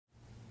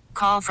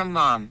Call from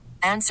mom.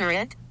 Answer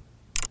it.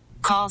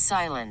 Call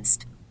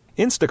silenced.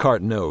 Instacart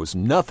knows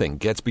nothing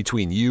gets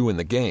between you and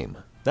the game.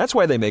 That's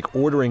why they make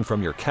ordering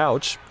from your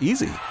couch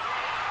easy.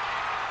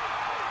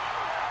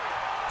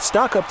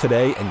 Stock up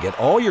today and get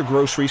all your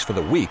groceries for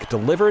the week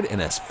delivered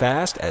in as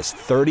fast as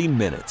 30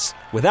 minutes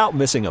without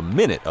missing a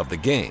minute of the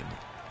game.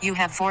 You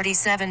have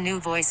 47 new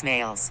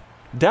voicemails.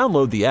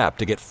 Download the app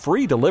to get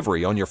free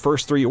delivery on your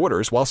first 3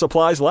 orders while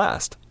supplies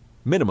last.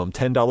 Minimum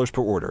 $10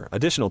 per order.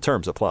 Additional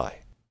terms apply.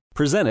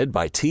 Presented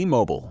by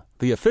T-Mobile,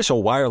 the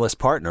official wireless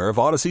partner of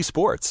Odyssey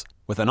Sports.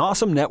 With an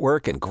awesome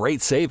network and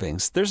great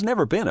savings, there's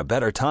never been a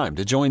better time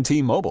to join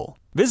T-Mobile.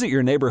 Visit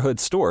your neighborhood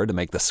store to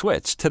make the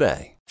switch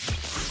today.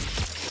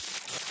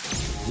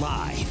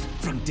 Live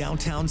from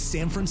downtown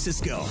San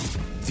Francisco,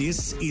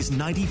 this is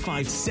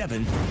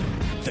 95.7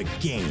 The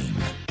Game.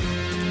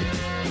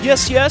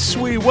 Yes,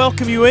 we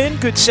welcome you in.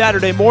 Good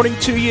Saturday morning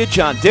to you.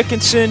 John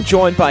Dickinson,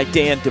 joined by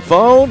Dan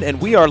Devone, and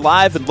we are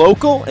live and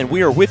local, and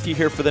we are with you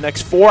here for the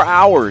next 4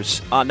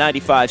 hours on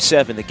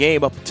 95.7 The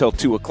Game up until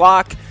 2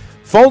 o'clock.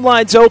 Phone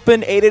lines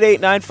open,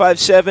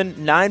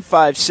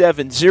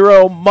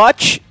 888-957-9570.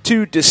 Much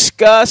to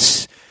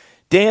discuss.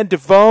 Dan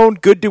Devone,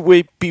 good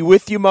to be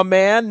with you, my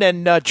man.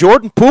 And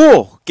Jordan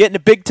Poole getting a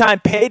big-time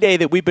payday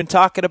that we've been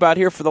talking about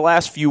here for the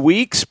last few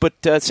weeks. But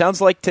it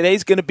sounds like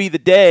today's going to be the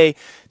day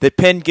that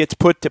pen gets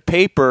put to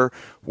paper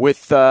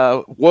with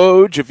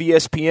Woj of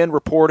ESPN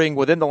reporting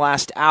within the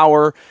last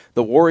hour,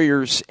 the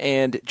Warriors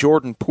and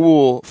Jordan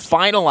Poole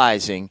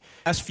finalizing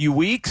last few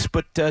weeks,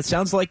 but it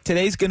sounds like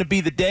today's going to be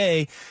the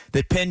day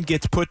that pen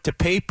gets put to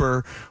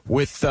paper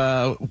with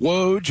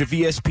Woj of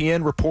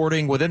ESPN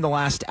reporting within the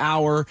last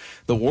hour,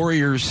 the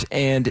Warriors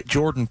and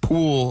Jordan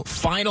Poole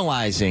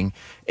finalizing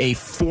a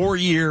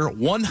 4-year,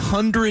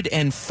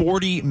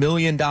 $140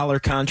 million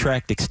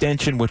contract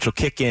extension, which will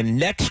kick in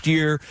next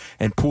year,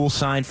 and Poole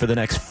signed for the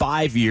next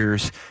 5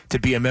 years to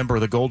be a member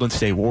of the Golden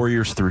State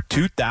Warriors through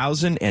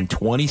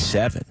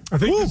 2027. I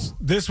think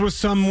this was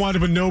somewhat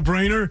of a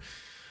no-brainer.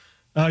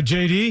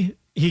 JD,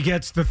 he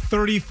gets the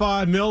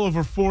 $35 million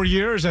over 4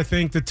 years. I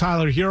think the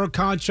Tyler Hero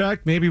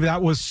contract, maybe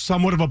that was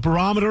somewhat of a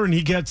barometer, and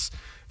he gets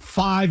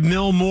 $5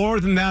 million more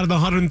than that of the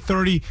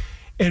 $130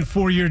 and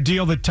 4-year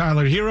deal that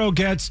Tyler Hero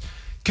gets.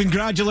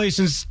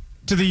 Congratulations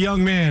to the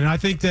young man. I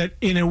think that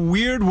in a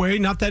weird way,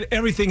 not that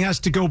everything has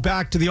to go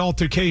back to the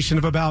altercation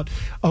of about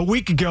a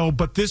week ago,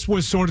 but this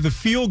was sort of the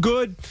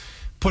feel-good,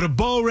 put a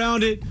bow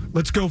around it,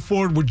 let's go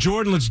forward with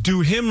Jordan, let's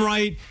do him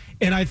right,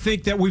 and I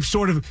think that we've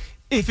sort of,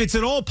 if it's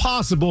at all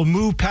possible,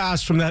 move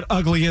past from that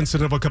ugly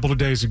incident of a couple of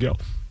days ago.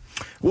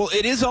 Well,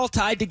 it is all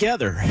tied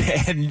together.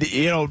 And,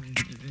 you know,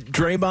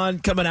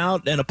 Draymond coming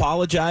out and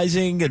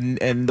apologizing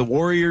and the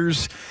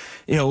Warriors,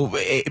 you know,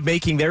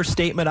 making their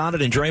statement on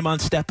it and Draymond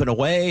stepping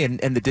away and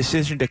the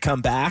decision to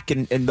come back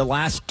and the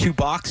last two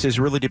boxes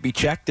really to be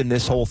checked in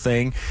this whole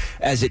thing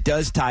as it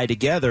does tie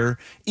together,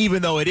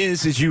 even though it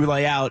is, as you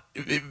lay out,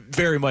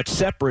 very much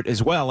separate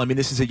as well. I mean,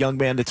 this is a young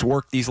man that's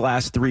worked these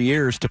last 3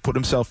 years to put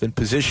himself in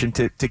position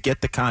to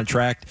get the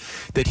contract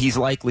that he's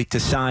likely to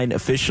sign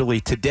officially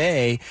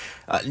today.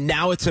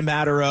 Now it's a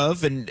matter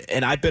of, and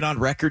I've been on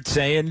record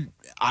saying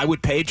I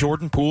would pay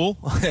Jordan Poole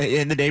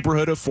in the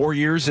neighborhood of 4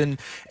 years and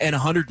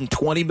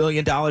 $120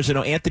 million. I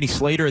know Anthony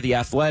Slater of The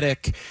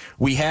Athletic,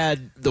 we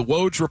had the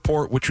Woj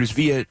report, which was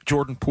via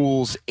Jordan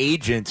Poole's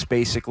agents,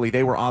 basically.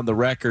 They were on the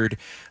record.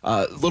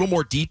 A little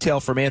more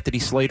detail from Anthony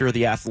Slater of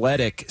The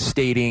Athletic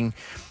stating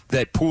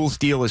that Poole's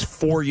deal is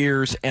 4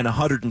 years and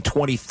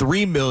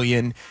 $123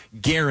 million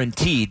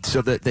guaranteed.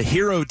 So the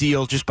Hero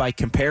deal, just by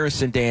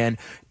comparison, Dan,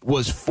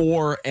 was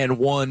 4 and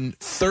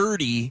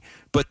 $130,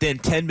 but then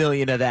 $10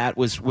 million of that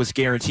was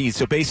guaranteed.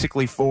 So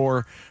basically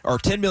 $10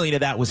 million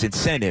of that was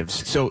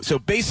incentives. So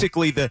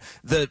basically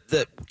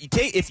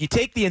if you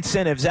take the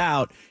incentives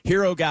out,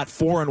 Hero got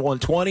 4 and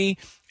 $120.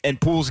 And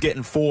Poole's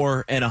getting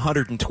 4 and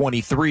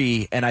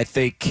 123. And I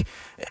think,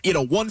 you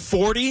know,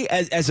 140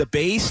 as a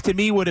base to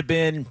me would have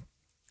been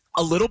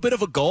a little bit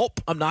of a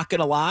gulp, I'm not going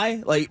to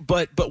lie.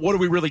 But what are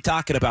we really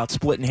talking about?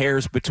 Splitting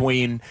hairs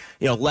between,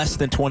 you know, less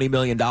than $20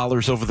 million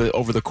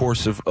over the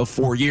course of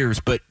 4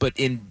 years. But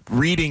in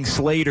reading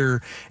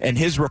Slater and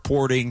his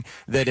reporting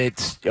that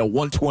it's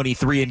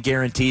 123 and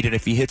guaranteed, and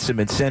if he hits some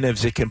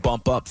incentives, it can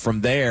bump up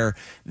from there.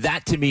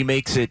 That to me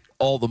makes it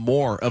all the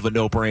more of a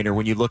no-brainer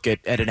when you look at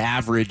an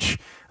average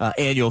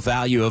annual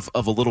value of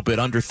a little bit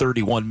under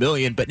 $31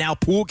 million. But now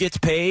Poole gets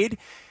paid.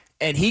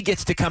 And he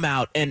gets to come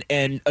out and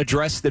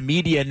address the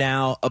media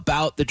now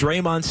about the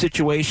Draymond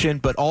situation,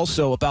 but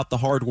also about the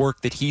hard work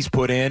that he's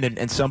put in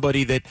and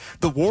somebody that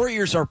the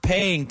Warriors are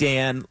paying,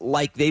 Dan,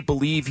 like they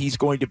believe he's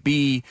going to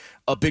be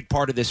a big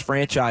part of this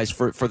franchise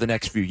for the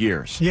next few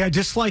years. Yeah,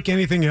 just like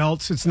anything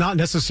else, it's not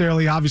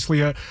necessarily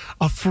obviously a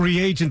free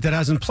agent that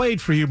hasn't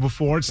played for you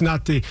before. It's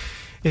not an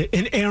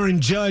Aaron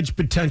Judge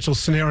potential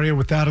scenario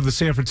with that of the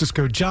San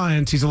Francisco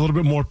Giants. He's a little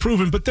bit more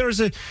proven, but there's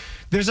a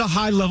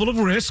high level of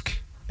risk,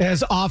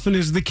 as often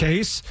is the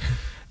case.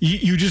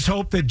 You just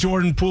hope that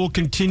Jordan Poole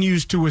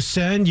continues to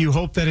ascend. You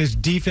hope that his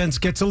defense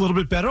gets a little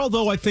bit better,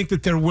 although I think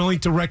that they're willing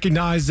to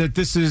recognize that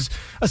this is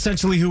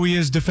essentially who he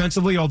is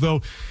defensively,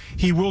 although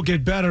he will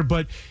get better.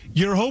 But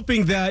you're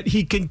hoping that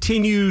he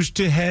continues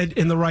to head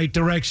in the right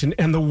direction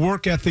and the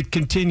work ethic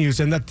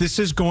continues, and that this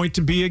is going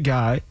to be a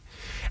guy,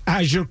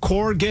 as your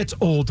core gets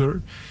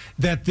older,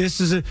 that this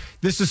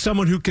is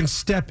someone who can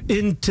step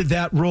into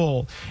that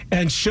role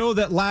and show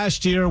that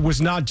last year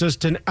was not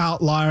just an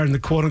outlier in the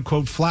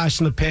quote-unquote flash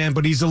in the pan,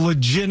 but he's a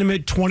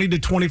legitimate 20 to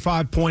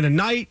 25 point a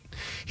night.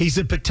 He's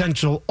a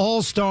potential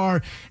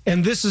all-star,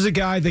 and this is a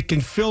guy that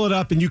can fill it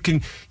up, and you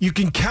can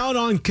count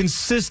on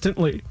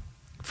consistently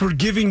for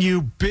giving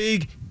you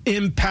big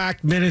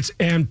impact minutes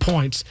and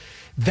points.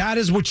 That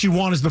is what you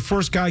want as the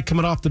first guy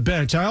coming off the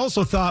bench. I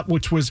also thought,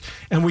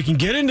 and we can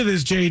get into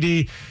this,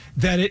 JD,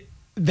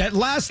 that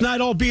last night,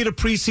 albeit a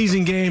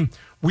preseason game,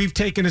 we've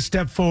taken a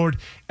step forward,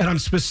 and I'm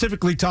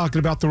specifically talking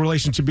about the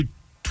relationship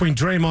between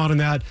Draymond and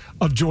that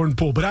of Jordan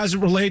Poole. But as it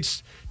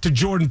relates to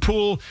Jordan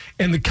Poole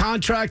and the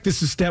contract,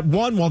 this is step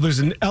one. While there's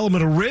an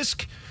element of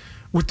risk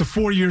with the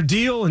 4-year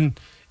deal, and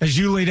as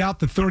you laid out,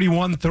 the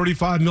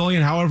 $35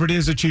 million, however it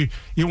is that you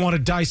want to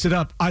dice it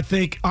up, I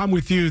think I'm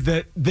with you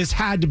that this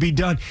had to be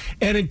done.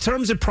 And in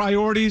terms of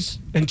priorities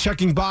and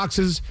checking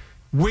boxes,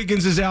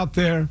 Wiggins is out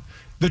there.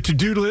 The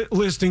to-do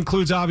list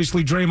includes,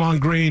 obviously,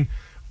 Draymond Green,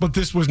 but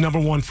this was number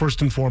one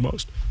first and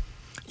foremost.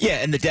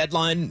 Yeah, and the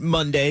deadline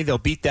Monday, they'll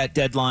beat that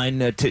deadline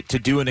to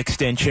do an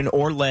extension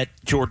or let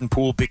Jordan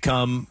Poole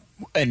become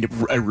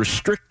a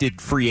restricted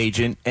free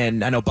agent.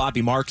 And I know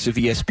Bobby Marks of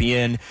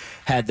ESPN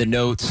had the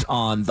notes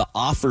on the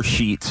offer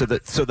sheet. So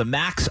the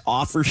max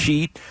offer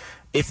sheet,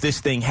 if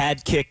this thing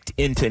had kicked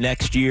into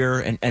next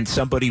year and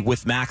somebody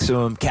with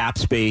maximum cap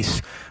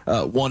space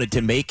wanted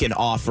to make an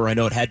offer, I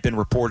know it had been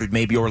reported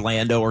maybe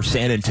Orlando or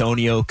San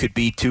Antonio could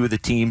be two of the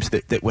teams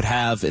that would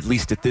have, at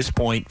least at this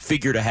point,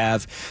 figure to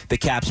have the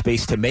cap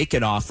space to make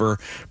an offer.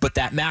 But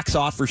that max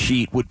offer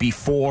sheet would be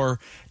 4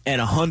 and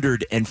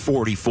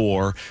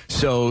 144.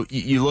 So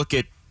you look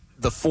at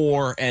the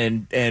 4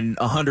 and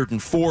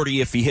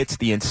 140 if he hits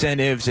the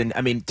incentives. And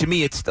I mean, to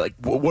me, it's like,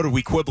 what are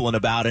we quibbling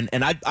about? And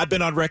I've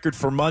been on record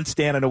for months,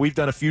 Dan. I know we've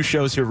done a few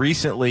shows here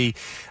recently.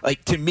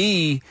 Like, to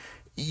me,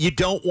 you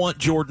don't want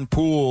Jordan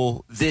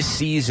Poole this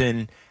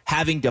season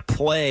having to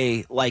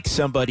play like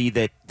somebody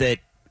that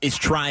is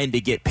trying to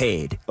get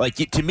paid. Like,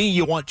 to me,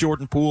 you want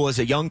Jordan Poole as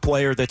a young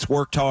player that's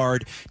worked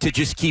hard to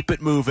just keep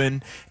it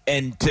moving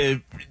and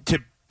to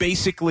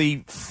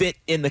basically fit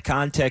in the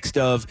context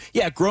of,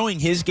 growing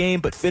his game,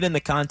 but fit in the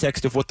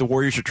context of what the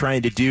Warriors are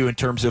trying to do in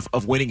terms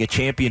of winning a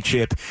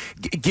championship.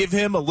 Give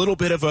him a little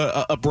bit of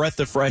a breath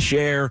of fresh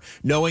air,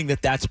 knowing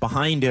that that's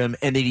behind him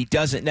and that he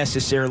doesn't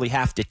necessarily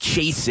have to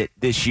chase it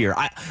this year.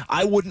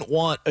 I wouldn't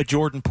want a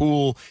Jordan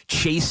Poole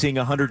chasing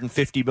a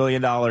 $150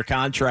 million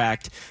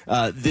contract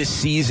this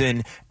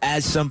season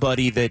as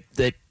somebody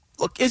that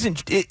look, is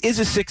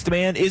a sixth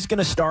man, is going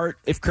to start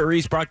if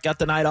Curry's got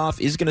the night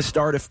off, is going to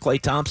start if Klay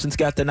Thompson's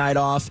got the night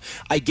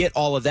off. I get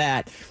all of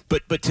that.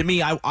 But to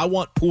me, I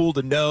want Poole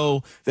to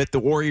know that the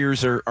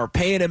Warriors are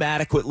paying him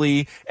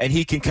adequately, and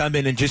he can come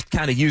in and just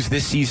kind of use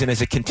this season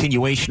as a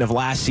continuation of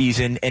last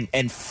season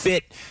and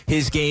fit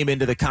his game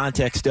into the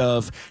context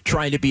of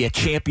trying to be a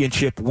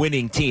championship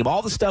winning team.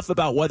 All the stuff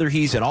about whether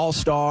he's an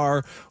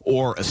all-star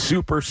or a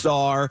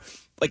superstar,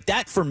 like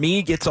that, for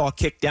me, gets all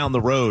kicked down the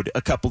road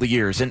a couple of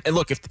years. And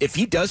look, if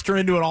he does turn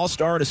into an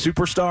all-star and a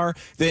superstar,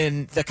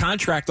 then the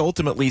contract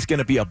ultimately is going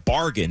to be a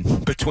bargain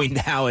between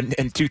now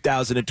and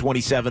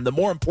 2027. The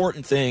more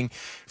important thing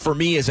for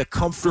me is a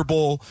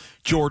comfortable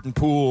Jordan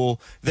Poole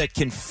that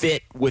can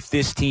fit with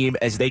this team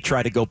as they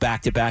try to go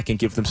back-to-back and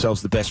give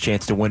themselves the best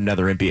chance to win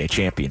another NBA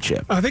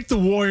championship. I think the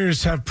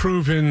Warriors have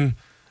proven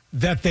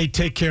that they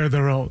take care of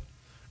their own,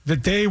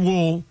 that they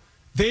will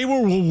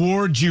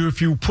reward you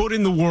if you put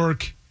in the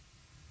work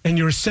and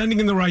you're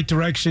ascending in the right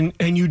direction,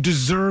 and you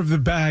deserve the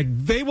bag.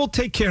 They will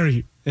take care of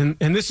you. And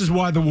this is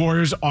why the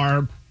Warriors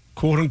are,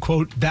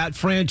 quote-unquote, that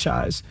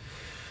franchise.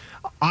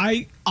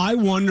 I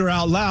wonder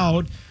out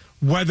loud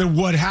whether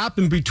what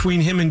happened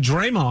between him and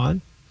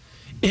Draymond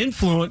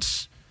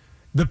influenced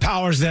the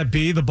powers that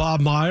be, the Bob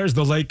Myers,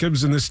 the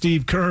Lakers, and the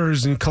Steve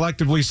Kerrs, and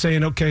collectively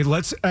saying, okay,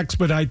 let's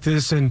expedite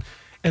this and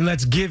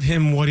let's give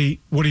him what he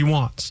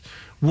wants.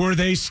 Were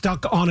they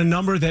stuck on a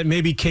number that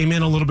maybe came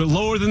in a little bit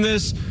lower than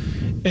this?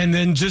 And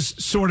then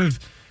just sort of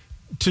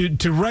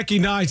to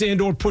recognize and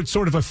or put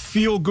sort of a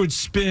feel-good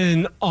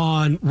spin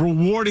on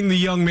rewarding the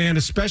young man,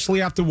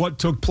 especially after what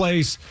took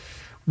place,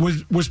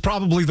 was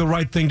probably the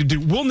right thing to do.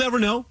 We'll never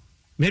know.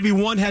 Maybe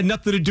one had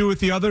nothing to do with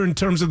the other in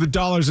terms of the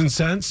dollars and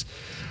cents.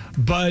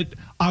 But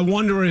I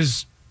wonder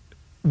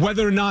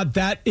whether or not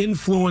that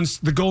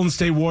influenced the Golden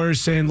State Warriors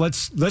saying,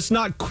 let's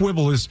not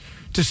quibble, is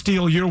to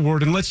steal your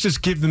word, and let's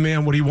just give the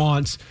man what he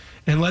wants.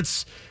 And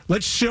let's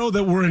show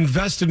that we're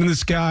invested in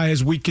this guy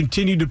as we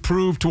continue to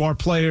prove to our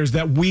players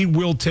that we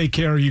will take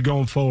care of you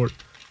going forward.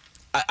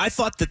 I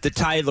thought that the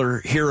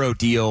Tyler Hero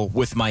deal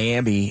with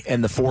Miami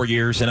and the 4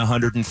 years and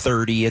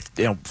 130,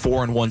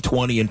 4 and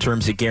 120 in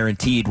terms of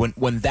guaranteed,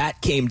 when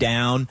that came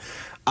down,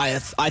 I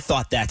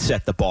thought that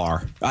set the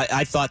bar.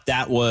 I thought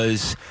that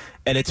was,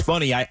 and it's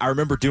funny, I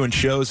remember doing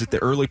shows at the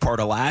early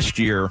part of last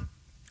year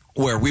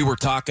where we were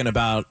talking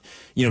about,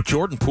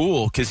 Jordan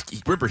Poole, because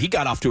remember, he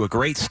got off to a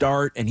great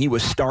start, and he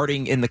was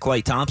starting in the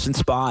Klay Thompson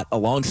spot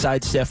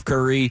alongside Steph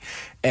Curry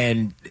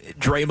and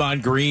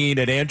Draymond Green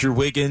and Andrew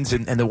Wiggins,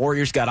 and the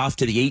Warriors got off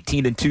to the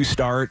 18-2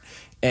 start.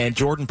 And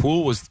Jordan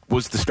Poole was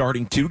the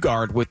starting two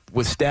guard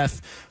with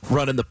Steph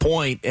running the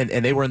point,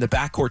 and they were in the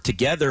backcourt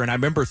together. And I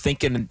remember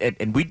thinking,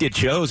 and we did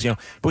shows,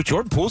 boy,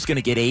 Jordan Poole's going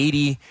to get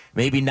 80,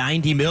 maybe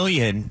 $90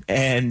 million.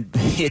 And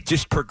it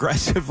just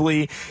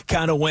progressively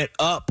kind of went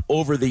up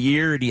over the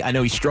year. And I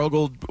know he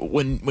struggled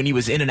when he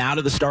was in and out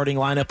of the starting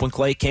lineup when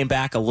Klay came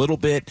back a little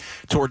bit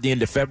toward the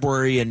end of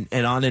February and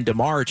on into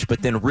March,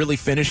 but then really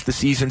finished the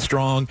season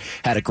strong,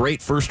 had a great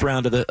first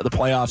round of the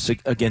playoffs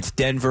against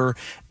Denver,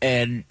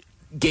 and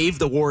gave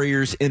the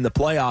Warriors in the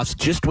playoffs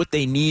just what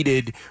they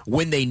needed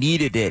when they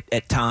needed it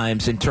at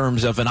times in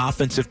terms of an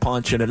offensive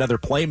punch and another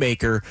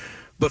playmaker.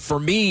 But for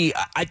me,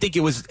 I think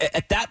it was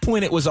at that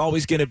point it was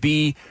always going to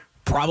be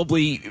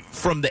probably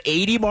from the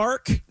 80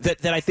 mark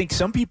that I think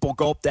some people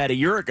gulped at a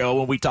year ago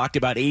when we talked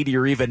about 80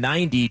 or even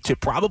 90 to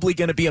probably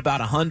going to be about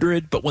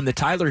 100. But when the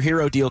Tyler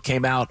Hero deal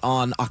came out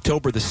on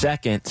October the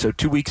 2nd, so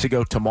 2 weeks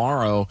ago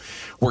tomorrow,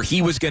 where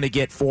he was going to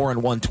get 4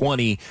 and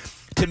 120,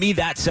 to me,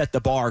 that set the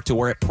bar to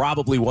where it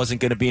probably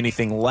wasn't going to be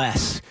anything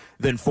less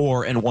than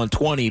 4 and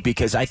 120,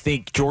 because I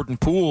think Jordan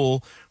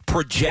Poole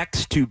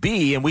projects to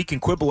be, and we can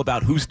quibble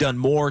about who's done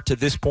more to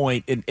this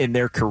point in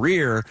their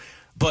career,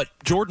 but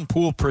Jordan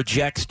Poole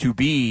projects to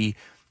be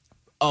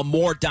a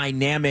more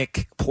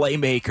dynamic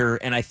playmaker,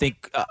 and I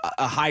think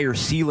a higher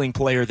ceiling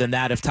player than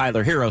that of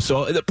Tyler Hero.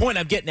 So the point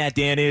I'm getting at,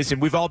 Dan, is,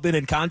 and we've all been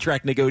in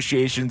contract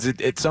negotiations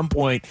at some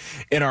point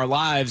in our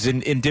lives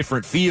in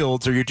different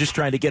fields, or you're just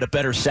trying to get a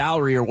better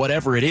salary or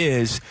whatever it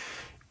is,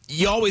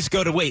 you always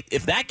go to, wait,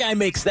 if that guy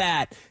makes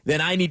that,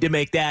 then I need to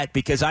make that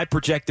because I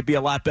project to be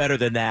a lot better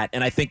than that.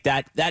 And I think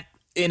that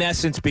in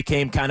essence,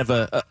 became kind of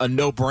a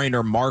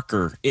no-brainer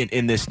marker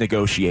in this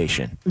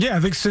negotiation. Yeah, I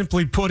think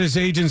simply put, his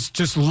agents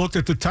just looked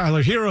at the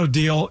Tyler Hero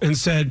deal and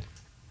said,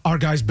 our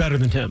guy's better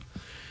than him.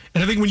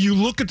 And I think when you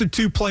look at the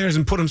two players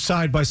and put them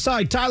side by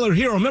side, Tyler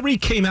Hero, remember he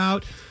came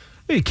out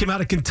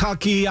of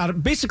Kentucky,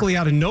 basically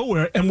out of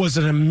nowhere, and was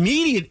an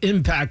immediate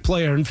impact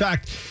player. In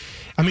fact,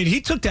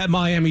 he took that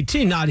Miami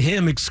team, not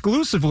him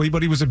exclusively,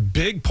 but he was a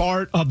big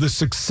part of the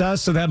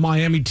success of that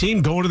Miami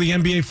team, going to the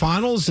NBA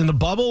Finals in the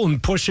bubble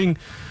and pushing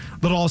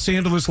the Los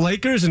Angeles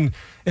Lakers, and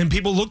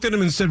people looked at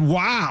him and said,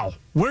 wow,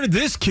 where did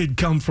this kid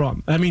come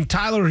from?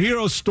 Tyler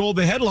Hero stole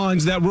the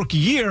headlines that rookie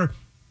year,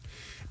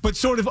 but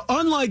sort of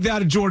unlike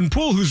that of Jordan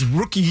Poole, whose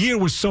rookie year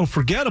was so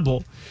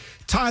forgettable,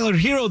 Tyler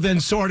Hero then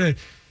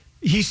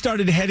he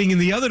started heading in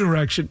the other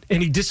direction,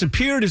 and he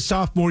disappeared his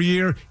sophomore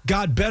year,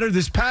 got better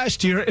this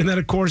past year, and then,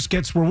 of course,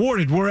 gets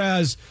rewarded.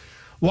 Whereas,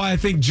 why I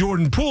think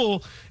Jordan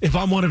Poole, if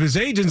I'm one of his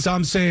agents,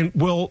 I'm saying,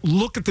 well,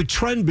 look at the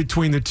trend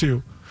between the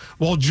two.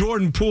 While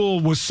Jordan Poole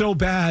was so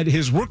bad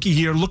his rookie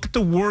year, look at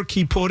the work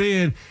he put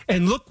in,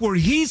 and look where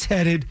he's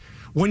headed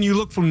when you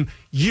look from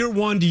year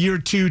 1 to year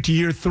 2 to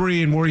year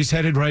 3 and where he's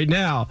headed right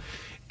now.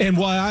 And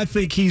why I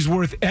think he's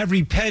worth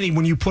every penny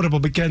when you put him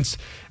up against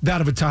that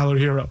of a Tyler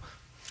Hero.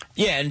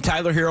 Yeah, and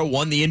Tyler Hero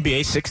won the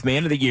NBA Sixth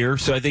Man of the Year,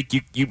 so I think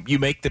you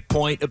make the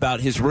point about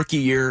his rookie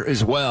year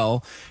as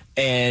well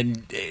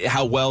and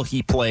how well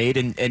he played,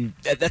 and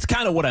that's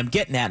kind of what I'm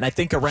getting at. And I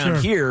think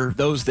around here,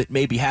 those that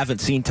maybe haven't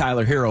seen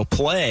Tyler Hero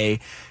play,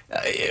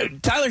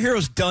 Tyler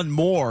Hero's done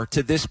more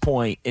to this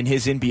point in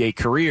his NBA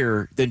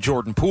career than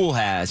Jordan Poole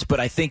has, but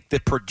I think the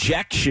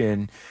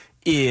projection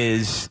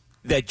is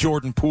that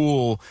Jordan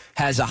Poole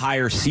has a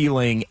higher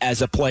ceiling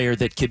as a player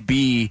that could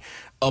be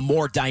a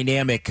more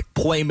dynamic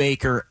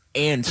playmaker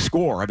and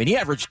score. He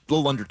averaged a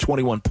little under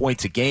 21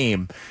 points a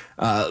game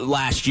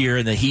last year,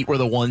 and the Heat were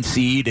the 1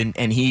 seed,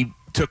 and he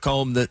took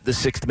home the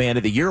Sixth Man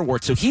of the Year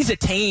award. So he's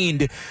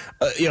attained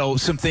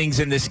some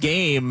things in this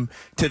game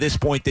to this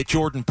point that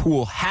Jordan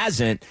Poole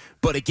hasn't.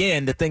 But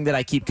again, the thing that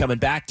I keep coming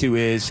back to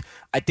is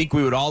I think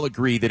we would all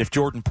agree that if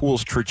Jordan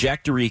Poole's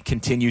trajectory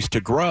continues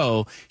to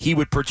grow, he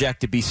would project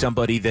to be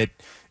somebody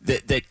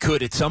that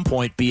could at some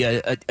point be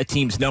a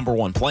team's number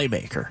one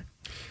playmaker.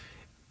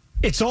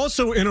 It's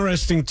also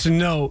interesting to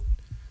note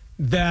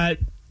that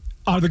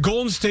are the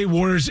Golden State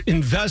Warriors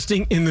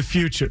investing in the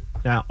future?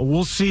 Now,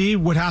 we'll see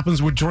what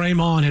happens with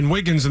Draymond and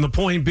Wiggins, and the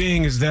point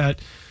being is that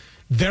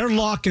they're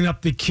locking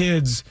up the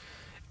kids,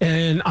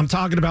 and I'm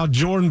talking about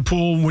Jordan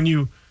Poole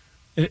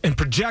and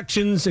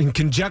projections and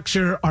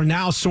conjecture are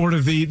now sort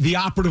of the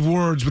operative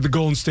words with the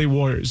Golden State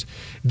Warriors.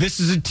 This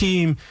is a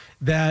team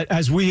that,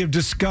 as we have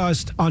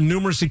discussed on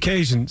numerous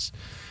occasions,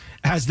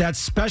 has that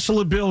special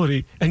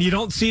ability, and you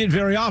don't see it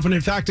very often.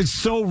 In fact, it's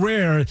so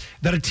rare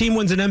that a team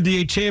wins an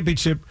NBA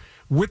championship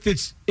with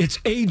its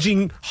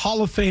aging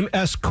Hall of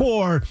Fame-esque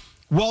core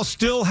while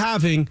still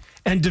having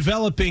and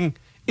developing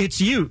its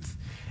youth.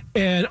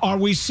 And are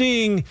we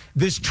seeing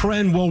this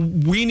trend? Well,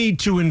 we need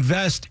to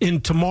invest in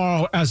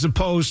tomorrow as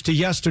opposed to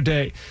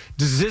yesterday.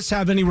 Does this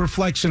have any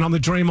reflection on the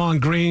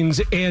Draymond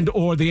Greens and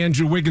or the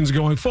Andrew Wiggins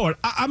going forward?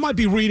 I might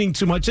be reading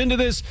too much into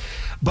this,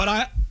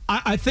 but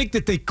I think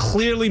that they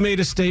clearly made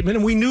a statement,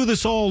 and we knew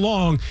this all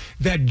along,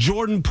 that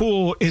Jordan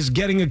Poole is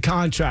getting a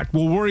contract.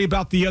 We'll worry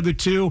about the other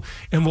two,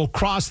 and we'll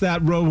cross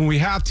that road when we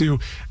have to.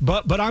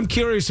 But I'm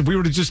curious if we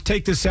were to just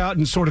take this out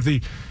in sort of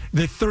the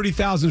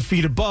 30,000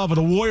 feet above, or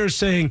the Warriors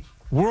saying,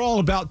 we're all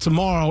about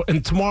tomorrow,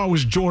 and tomorrow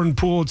is Jordan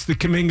Poole, it's the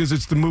Kumingas,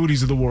 it's the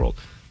Moody's of the world.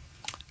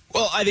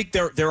 Well, I think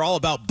they're all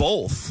about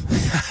both.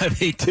 I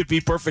mean, to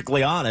be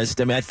perfectly honest,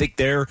 I mean, I think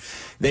they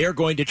are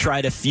going to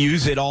try to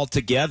fuse it all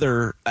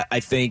together, I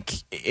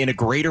think, in a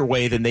greater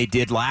way than they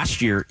did last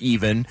year,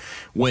 even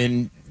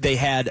when they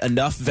had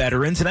enough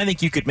veterans. And I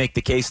think you could make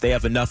the case they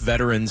have enough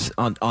veterans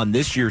on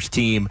this year's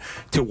team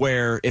to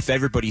where if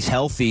everybody's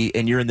healthy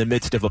and you're in the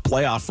midst of a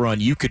playoff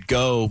run, you could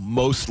go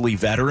mostly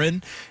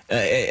veteran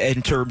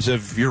in terms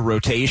of your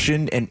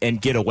rotation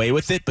and get away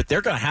with it. But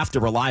they're going to have to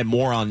rely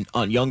more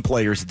on young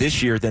players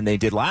this year than they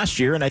did last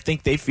year. And I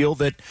think they feel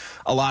that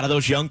a lot of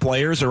those young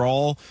players are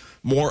all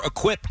more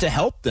equipped to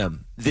help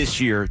them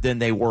this year than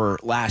they were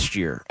last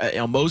year.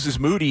 Moses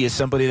Moody is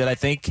somebody that I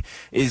think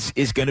is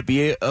going to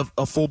be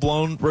a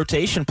full-blown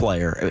rotation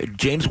player.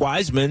 James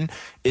Wiseman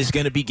is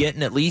going to be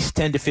getting at least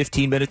 10 to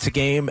 15 minutes a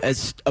game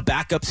as a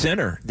backup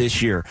center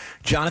this year.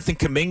 Jonathan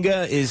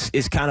Kuminga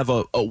is kind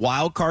of a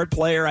wild card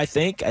player, I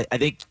think. I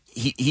think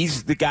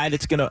he's the guy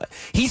that's going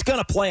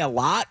to play a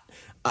lot.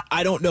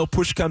 I don't know,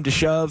 push come to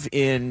shove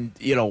in,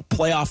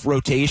 playoff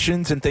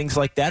rotations and things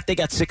like that. They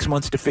got 6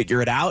 months to figure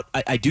it out.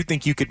 I do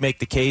think you could make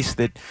the case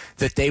that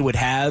they would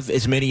have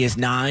as many as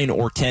 9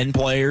 or 10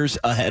 players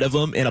ahead of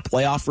them in a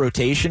playoff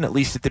rotation, at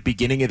least at the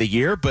beginning of the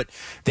year. But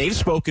they've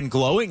spoken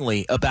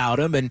glowingly about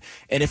him. And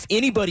if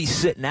anybody's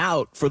sitting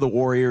out for the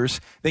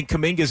Warriors, then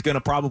Kuminga's going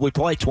to probably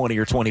play 20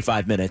 or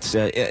 25 minutes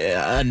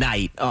a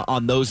night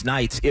on those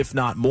nights, if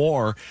not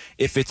more,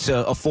 if it's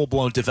a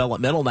full-blown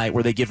developmental night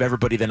where they give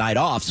everybody the night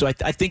off. So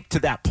I think to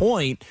that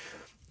point,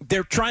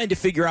 they're trying to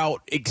figure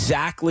out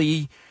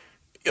exactly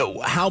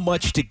how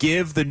much to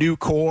give the new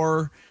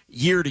core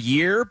year to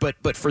year.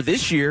 But for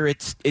this year,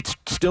 it's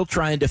still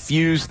trying to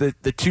fuse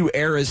the two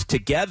eras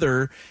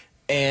together.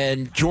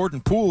 And Jordan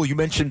Poole, you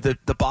mentioned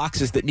the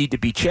boxes that need to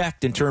be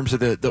checked in terms of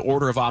the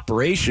order of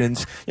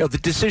operations. The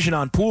decision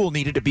on Poole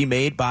needed to be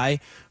made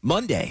by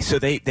Monday, so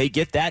they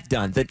get that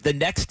done. The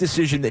next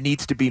decision that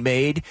needs to be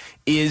made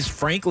is,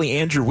 frankly,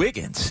 Andrew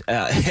Wiggins.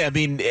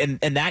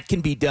 And that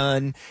can be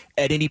done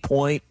at any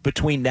point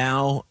between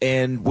now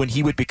and when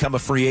he would become a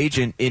free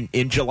agent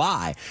in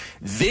July.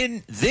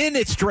 Then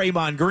it's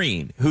Draymond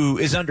Green, who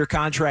is under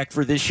contract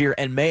for this year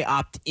and may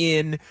opt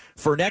in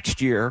for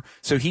next year.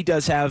 So he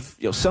does have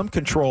some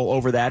control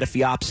over that if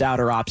he opts out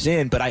or opts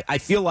in. But I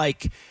feel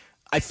like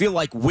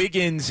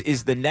Wiggins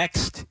is the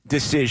next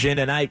decision,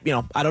 and I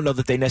don't know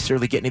that they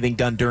necessarily get anything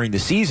done during the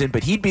season,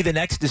 but he'd be the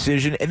next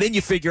decision. And then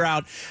you figure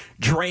out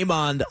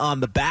Draymond on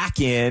the back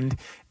end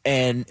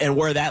and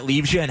where that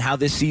leaves you and how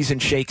this season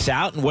shakes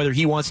out and whether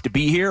he wants to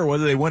be here or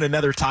whether they win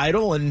another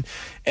title and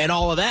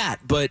all of that.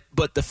 But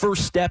the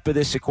first step of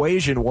this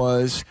equation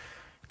was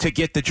to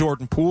get the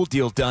Jordan Poole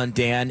deal done,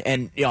 Dan.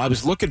 And I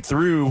was looking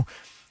through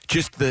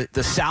just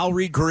the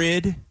salary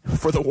grid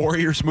for the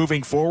Warriors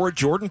moving forward.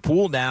 Jordan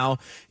Poole now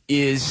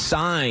is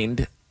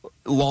signed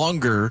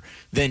longer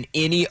than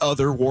any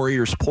other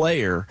Warriors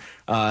player.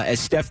 As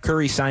Steph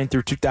Curry signed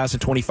through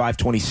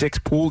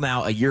 2025-26, Poole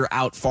now a year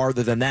out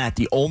farther than that.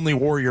 The only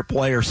Warrior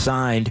player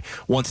signed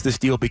once this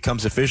deal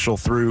becomes official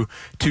through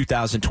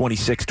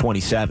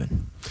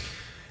 2026-27.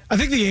 I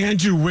think the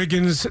Andrew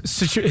Wiggins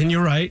situation, and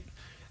you're right,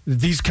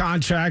 these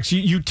contracts,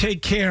 you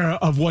take care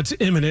of what's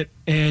imminent,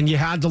 and you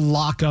had to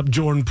lock up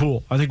Jordan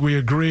Poole. I think we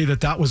agree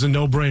that was a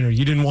no-brainer.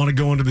 You didn't want to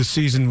go into the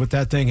season with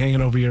that thing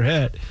hanging over your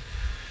head.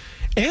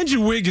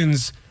 Andrew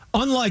Wiggins,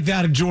 unlike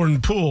that of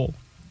Jordan Poole,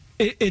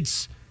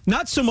 it's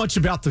not so much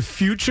about the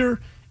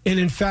future. And,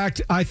 in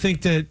fact, I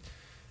think that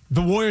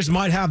the Warriors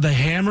might have the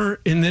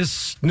hammer in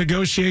this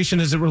negotiation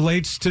as it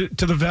relates to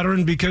the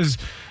veteran, because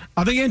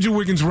I think Andrew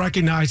Wiggins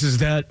recognizes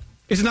that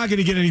it's not going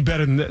to get any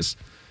better than this.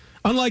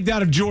 Unlike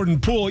that of Jordan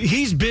Poole,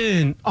 he's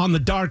been on the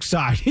dark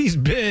side. He's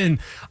been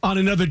on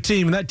another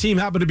team, and that team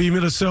happened to be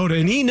Minnesota.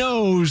 And he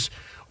knows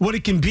what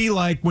it can be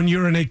like when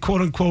you're in a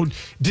quote-unquote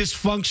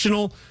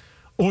dysfunctional,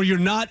 or you're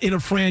not in a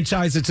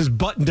franchise that's as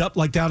buttoned up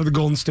like that of the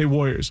Golden State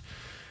Warriors.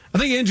 I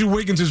think Andrew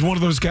Wiggins is one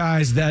of those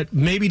guys that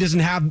maybe doesn't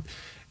have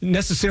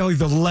necessarily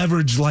the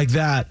leverage like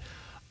that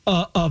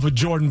of a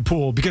Jordan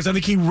Poole, because I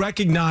think he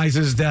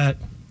recognizes that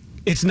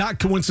it's not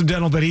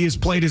coincidental that he has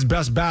played his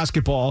best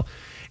basketball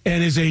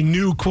and is a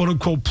new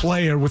quote-unquote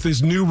player with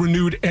his new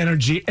renewed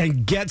energy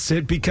and gets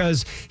it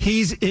because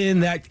he's in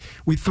that,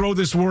 we throw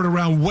this word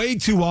around way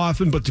too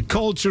often, but the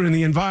culture and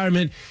the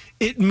environment,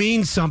 it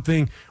means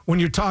something when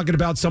you're talking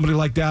about somebody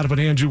like that of an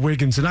Andrew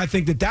Wiggins. And I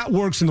think that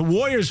works in the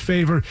Warriors'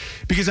 favor,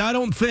 because I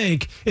don't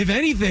think, if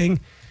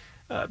anything,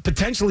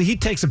 potentially he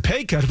takes a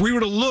pay cut. If we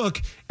were to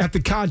look at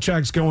the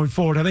contracts going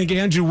forward, I think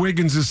Andrew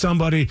Wiggins is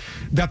somebody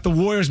that the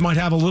Warriors might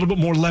have a little bit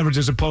more leverage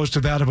as opposed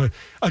to that of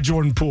a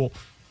Jordan Poole.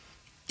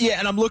 Yeah,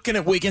 and I'm looking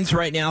at Wiggins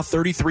right now,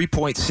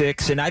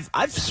 33.6, and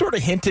I've sort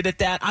of hinted at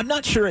that. I'm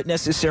not sure it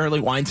necessarily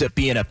winds up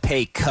being a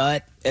pay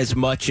cut as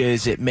much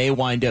as it may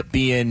wind up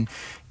being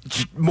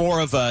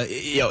more of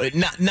a,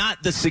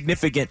 not the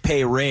significant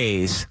pay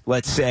raise,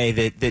 let's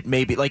say, that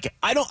maybe, like,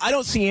 I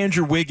don't see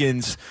Andrew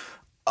Wiggins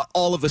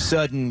all of a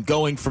sudden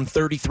going from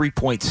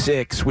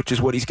 33.6, which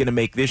is what he's going to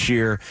make this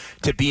year,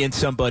 to being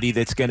somebody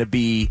that's going to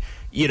be,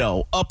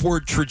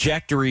 upward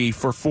trajectory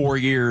for 4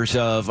 years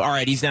of, all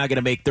right, he's now going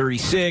to make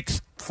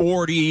 36,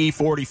 40,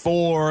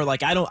 44.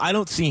 Like, I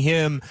don't see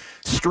him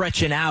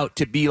stretching out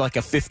to be like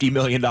a $50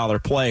 million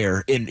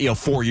player in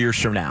 4 years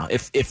from now,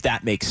 if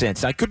that makes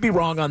sense. I could be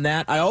wrong on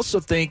that. I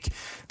also think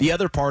the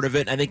other part of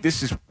it, and I think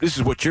this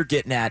is what you're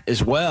getting at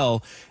as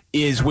well,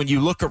 is when you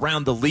look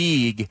around the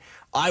league,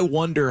 I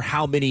wonder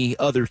how many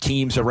other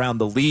teams around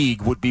the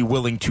league would be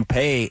willing to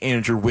pay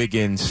Andrew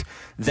Wiggins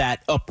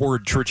that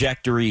upward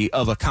trajectory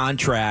of a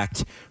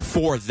contract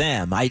for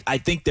them. I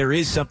think there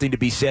is something to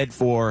be said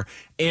for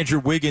Andrew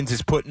Wiggins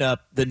is putting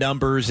up the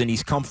numbers and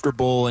he's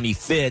comfortable and he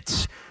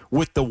fits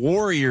with the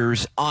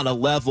Warriors on a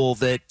level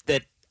that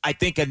I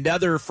think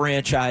another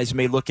franchise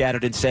may look at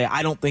it and say,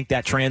 I don't think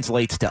that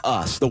translates to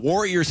us. The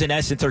Warriors, in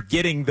essence, are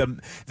getting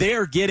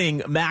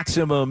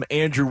maximum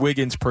Andrew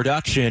Wiggins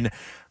production.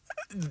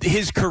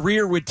 His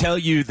career would tell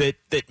you that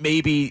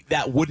maybe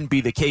that wouldn't be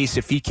the case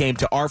if he came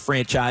to our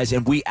franchise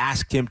and we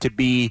asked him to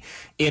be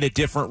in a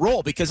different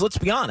role. Because let's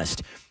be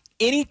honest,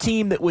 any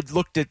team that would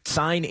look to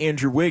sign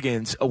Andrew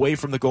Wiggins away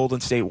from the Golden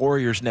State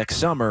Warriors next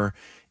summer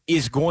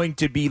is going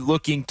to be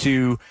looking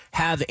to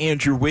have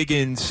Andrew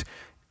Wiggins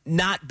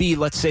not be,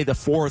 let's say, the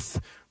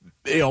fourth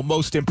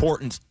most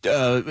important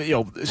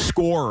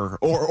scorer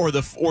or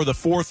the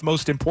fourth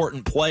most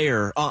important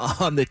player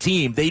on the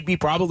team. They'd be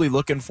probably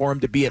looking for him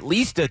to be at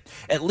least a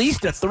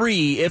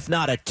 3, if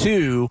not a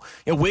 2.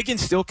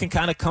 Wiggins still can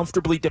kind of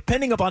comfortably,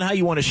 depending upon how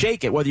you want to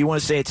shake it, whether you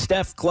want to say it's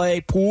Steph,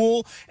 Clay,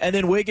 Poole, and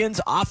then Wiggins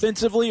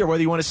offensively, or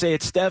whether you want to say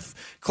it's Steph,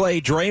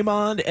 Clay,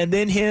 Draymond, and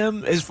then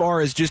him as far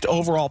as just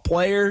overall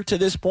player to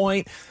this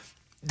point.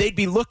 They'd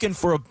be looking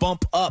for a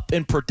bump up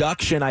in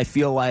production, I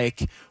feel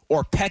like,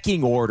 or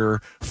pecking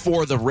order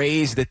for the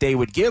raise that they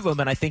would give him.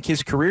 And I think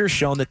his career's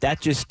shown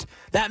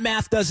that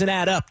math doesn't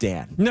add up,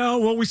 Dan. No,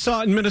 well, we saw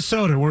it in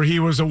Minnesota where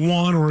he was a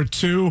 1 or a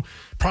 2,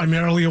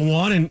 primarily a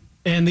 1,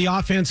 and the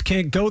offense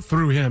can't go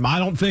through him. I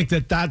don't think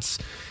that that's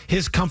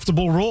his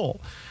comfortable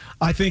role.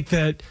 I think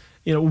that,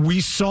 we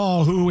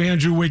saw who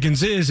Andrew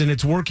Wiggins is, and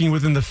it's working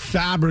within the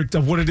fabric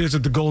of what it is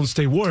at the Golden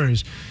State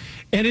Warriors.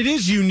 And it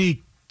is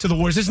unique to the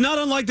Warriors. It's not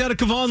unlike that of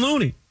Kevon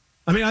Looney.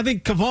 I mean, I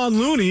think Kevon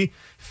Looney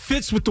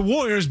fits with the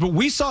Warriors, but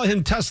we saw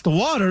him test the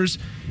waters,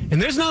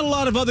 and there's not a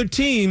lot of other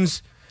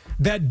teams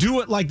that do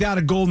it like that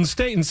at Golden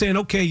State and saying,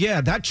 okay, yeah,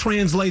 that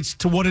translates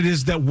to what it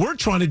is that we're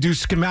trying to do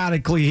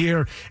schematically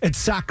here at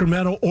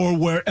Sacramento or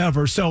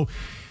wherever. So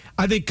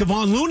I think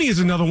Kevon Looney is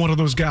another one of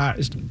those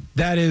guys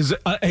that is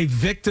a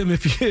victim,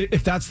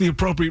 if that's the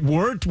appropriate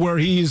word, where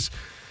he's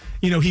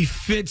he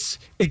fits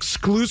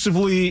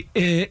exclusively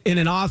in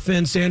an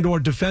offense and or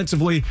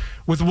defensively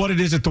with what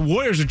it is that the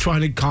Warriors are trying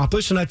to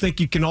accomplish. And I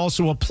think you can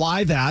also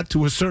apply that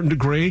to a certain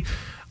degree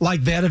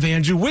like that of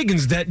Andrew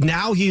Wiggins, that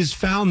now he has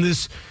found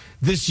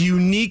this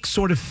unique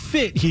sort of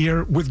fit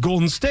here with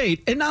Golden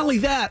State. And not only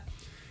that,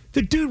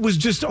 the dude was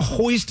just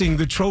hoisting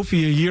the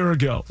trophy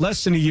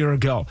less than a year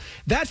ago.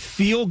 That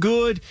feel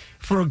good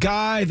for a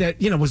guy that,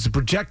 was the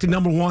projected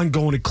number 1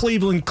 going to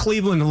Cleveland.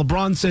 Cleveland and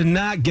LeBron said,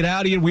 nah, get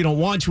out of here. We don't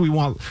want you.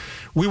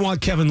 We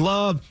want Kevin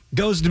Love.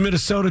 Goes to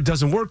Minnesota,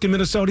 doesn't work in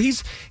Minnesota.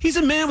 He's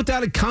a man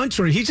without a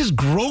country. He's just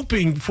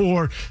groping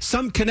for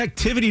some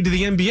connectivity to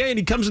the NBA, and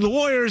he comes to the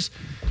Warriors,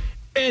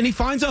 and he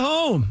finds a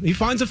home. He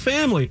finds a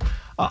family.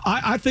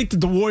 I think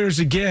that the Warriors,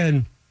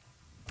 again,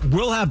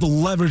 will have the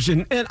leverage,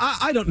 and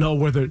I don't know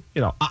whether,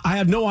 I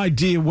have no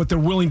idea what they're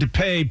willing to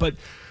pay, but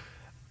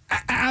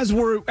as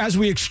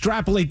we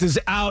extrapolate this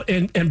out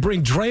and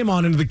bring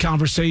Draymond into the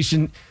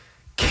conversation,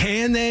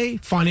 can they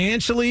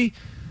financially?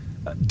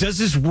 Does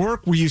this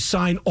work where you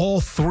sign all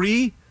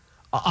 3?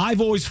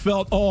 I've always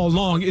felt all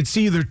along it's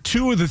either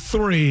 2 or the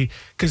 3,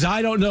 because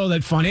I don't know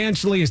that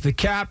financially, as the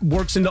cap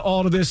works into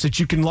all of this, that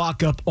you can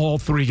lock up all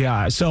 3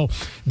 guys. So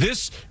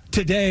this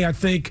today, I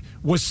think,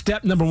 was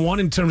step number 1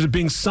 in terms of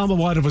being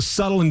somewhat of a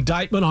subtle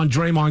indictment on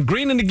Draymond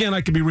Green. And again,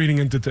 I could be reading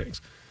into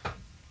things.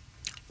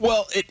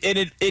 Well,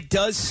 it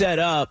does set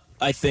up,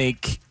 I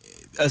think,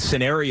 a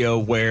scenario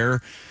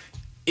where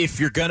if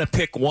you're going to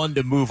pick one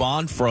to move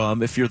on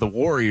from, if you're the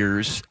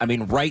Warriors, I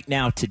mean, right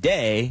now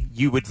today,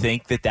 you would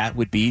think that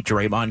would be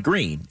Draymond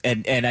Green.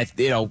 And I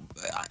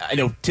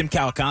know Tim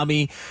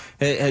Kawakami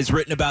has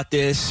written about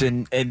this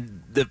and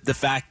the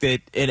fact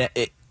that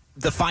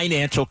the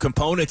financial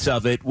components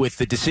of it, with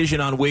the decision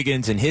on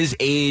Wiggins and his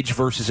age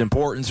versus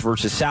importance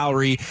versus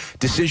salary,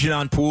 decision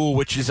on Poole,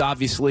 which is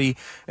obviously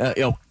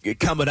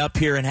coming up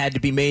here and had to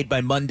be made by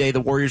Monday,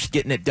 the Warriors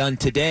getting it done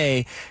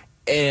today.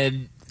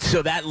 And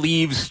so that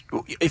leaves,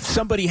 if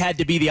somebody had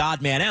to be the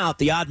odd man out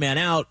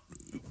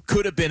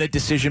could have been a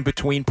decision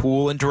between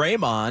Poole and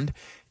Draymond.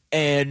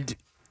 And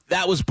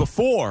that was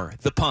before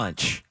the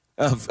punch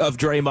of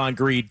Draymond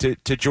Green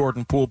to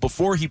Jordan Poole,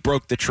 before he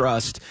broke the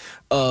trust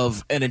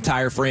of an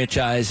entire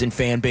franchise and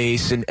fan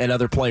base and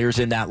other players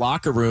in that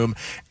locker room.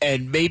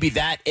 And maybe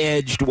that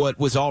edged what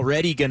was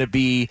already going to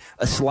be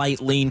a slight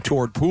lean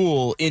toward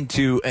Poole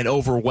into an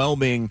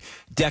overwhelming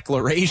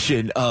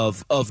declaration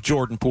of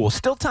Jordan Poole.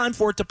 Still time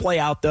for it to play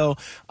out, though.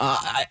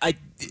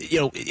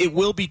 It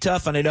will be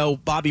tough, and I know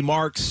Bobby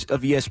Marks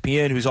of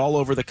ESPN, who's all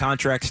over the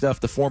contract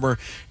stuff, the former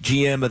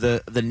GM of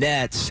the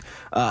Nets,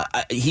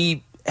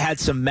 he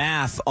had some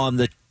math on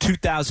the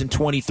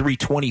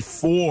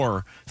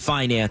 2023-24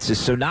 finances,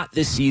 so not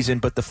this season,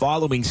 but the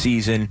following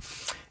season.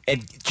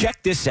 And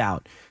check this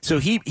out. So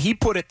he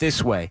put it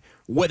this way.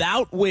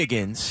 Without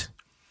Wiggins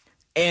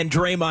and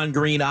Draymond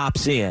Green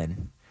opts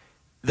in,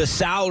 the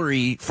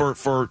salary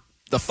for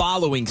the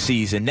following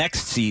season,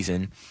 next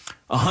season,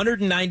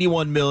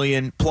 $191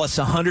 million plus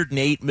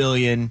 $108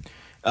 million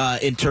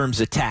in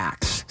terms of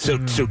tax. So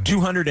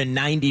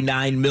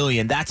 $299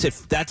 million.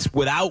 That's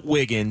without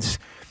Wiggins.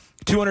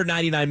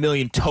 $299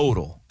 million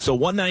total. So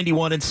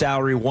 $191 in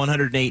salary,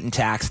 $108 in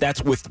tax.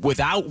 That's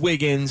without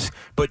Wiggins,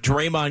 but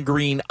Draymond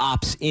Green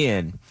opts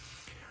in.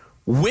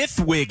 With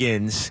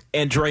Wiggins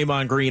and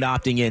Draymond Green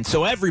opting in.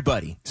 So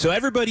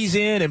everybody's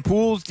in, and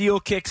Poole's deal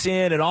kicks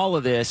in, and all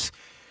of this.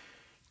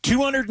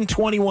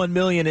 $221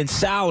 million in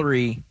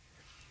salary,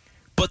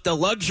 but the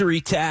luxury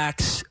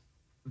tax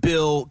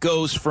bill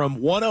goes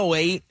from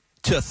 $108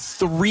 to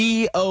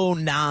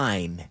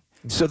 $309.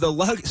 So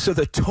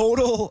the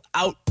total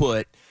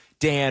output,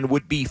 Dan,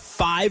 would be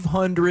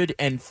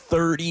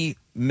 $530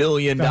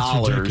 million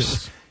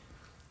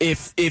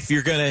if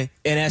you're going to,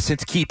 in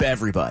essence, keep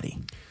everybody.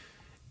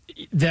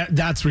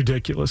 That's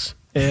ridiculous.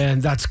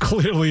 And that's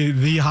clearly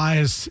the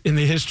highest in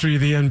the history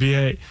of the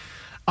NBA.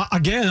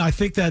 Again, I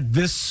think that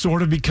this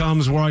sort of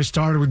becomes where I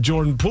started with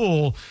Jordan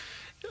Poole.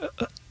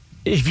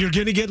 If you're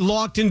going to get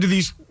locked into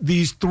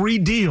these three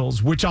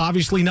deals, which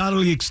obviously not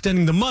only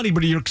extending the money,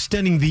 but you're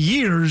extending the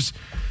years,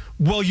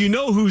 well, you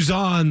know who's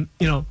on,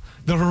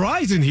 the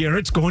horizon here.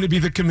 It's going to be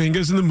the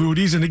Kumingas and the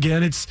Moody's, and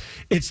again, it's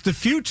the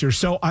future.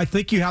 So I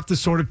think you have to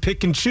sort of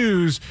pick and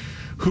choose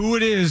who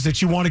it is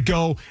that you want to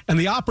go. And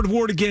the operative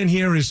word again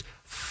here is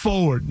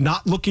forward,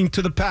 not looking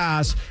to the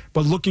past,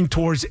 but looking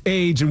towards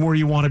age and where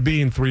you want to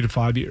be in 3 to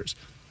 5 years.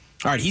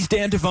 All right, he's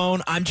Dan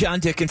Devone. I'm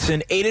John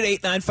Dickinson.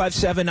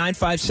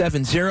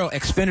 888-957-9570.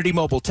 Xfinity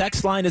mobile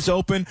text line is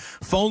open.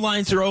 Phone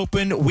lines are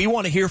open. We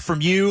want to hear from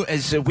you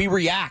as we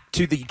react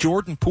to the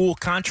Jordan Poole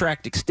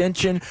contract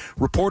extension.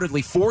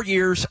 Reportedly 4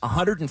 years,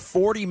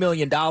 $140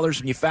 million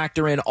when you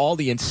factor in all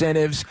the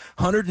incentives,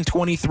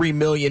 $123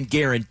 million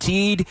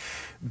guaranteed.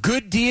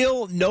 Good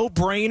deal,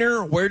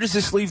 no-brainer. Where does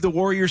this leave the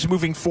Warriors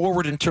moving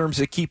forward in terms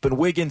of keeping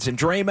Wiggins and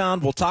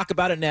Draymond? We'll talk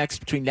about it next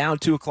between now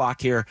and 2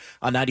 o'clock here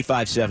on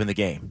 95.7 The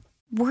Game.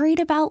 Worried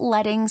about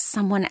letting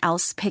someone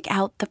else pick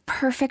out the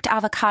perfect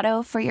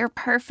avocado for your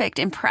perfect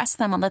impress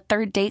them on the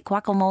third date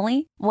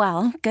guacamole?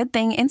 Well, good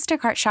thing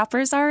Instacart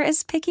shoppers are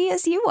as picky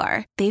as you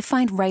are. They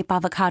find ripe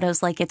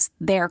avocados like it's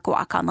their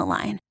guac on the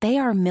line. They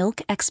are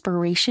milk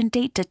expiration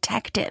date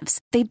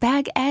detectives. They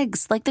bag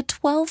eggs like the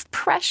 12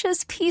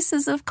 precious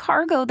pieces of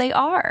cargo they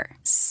are.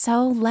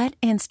 So let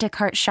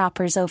Instacart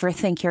shoppers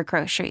overthink your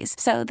groceries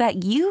so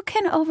that you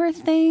can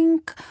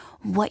overthink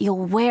what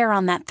you'll wear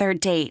on that third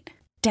date.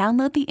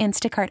 Download the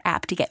Instacart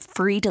app to get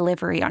free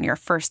delivery on your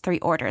first 3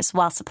 orders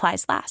while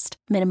supplies last.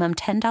 Minimum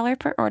 $10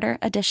 per order.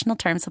 Additional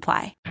terms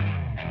apply.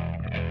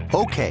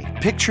 Okay,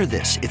 picture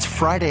this. It's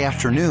Friday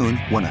afternoon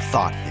when a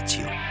thought hits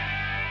you.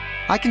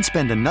 I can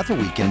spend another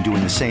weekend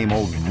doing the same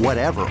old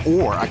whatever,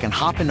 or I can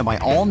hop into my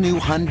all-new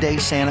Hyundai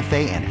Santa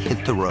Fe and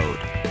hit the road.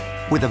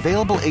 With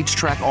available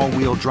H-Track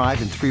all-wheel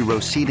drive and 3-row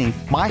seating,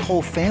 my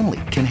whole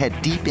family can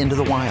head deep into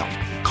the wild.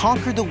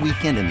 Conquer the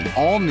weekend in the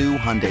all-new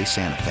Hyundai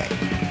Santa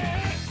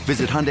Fe.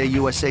 Visit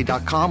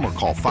HyundaiUSA.com or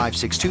call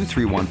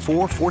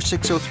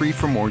 562-314-4603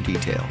 for more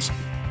details.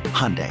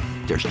 Hyundai,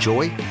 there's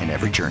joy in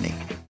every journey.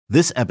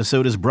 This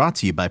episode is brought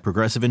to you by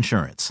Progressive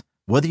Insurance.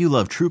 Whether you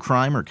love true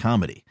crime or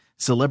comedy,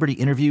 celebrity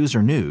interviews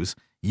or news,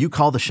 you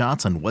call the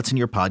shots on what's in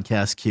your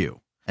podcast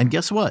queue. And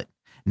guess what?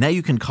 Now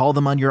you can call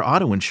them on your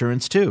auto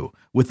insurance too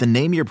with the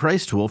Name Your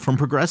Price tool from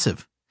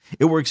Progressive.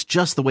 It works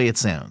just the way it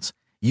sounds.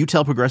 You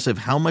tell Progressive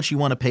how much you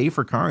want to pay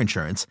for car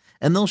insurance,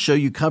 and they'll show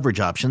you coverage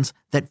options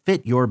that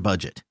fit your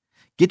budget.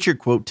 Get your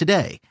quote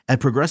today at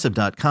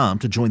Progressive.com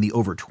to join the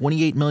over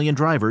 28 million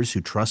drivers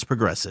who trust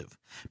Progressive.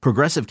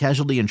 Progressive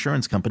Casualty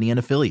Insurance Company and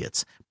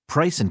Affiliates.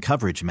 Price and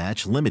coverage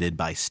match limited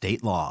by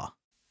state law.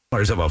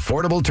 of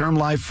affordable term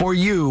life for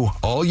you.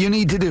 All you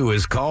need to do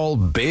is call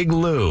Big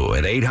Lou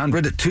at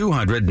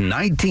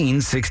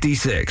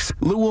 800-200-1966.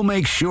 Lou will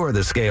make sure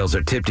the scales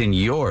are tipped in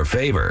your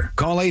favor.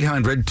 Call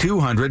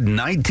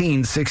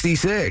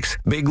 800-200-1966.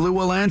 Big Lou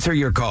will answer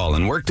your call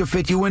and work to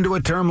fit you into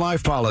a term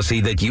life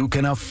policy that you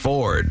can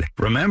afford.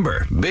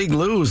 Remember, Big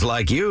Lou's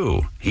like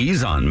you.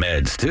 He's on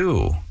meds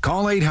too.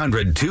 Call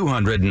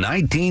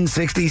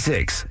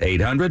 800-200-1966.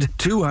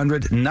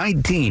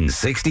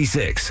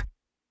 800-200-1966.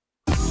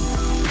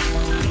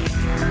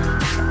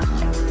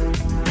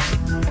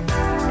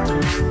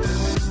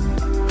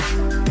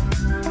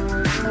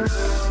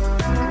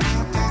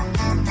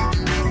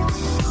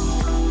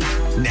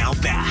 Now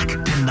back to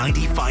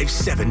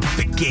 95.7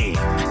 The Game.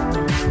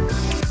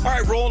 All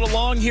right, rolling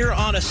along here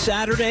on a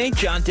Saturday.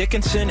 John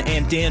Dickinson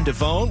and Dan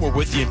Devone. We're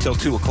with you until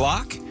 2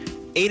 o'clock.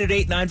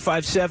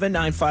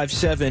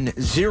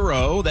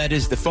 888-957-9570. That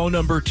is the phone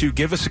number to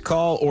give us a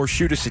call or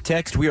shoot us a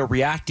text. We are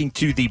reacting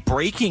to the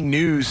breaking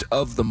news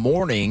of the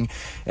morning,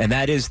 and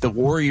that is the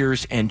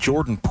Warriors and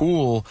Jordan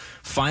Poole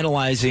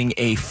finalizing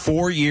a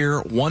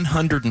 4-year,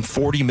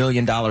 $140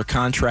 million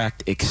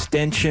contract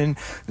extension.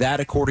 That,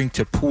 according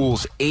to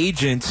Poole's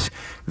agents,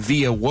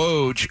 via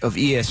Woj of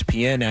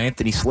ESPN. Now,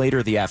 Anthony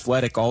Slater, The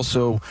Athletic,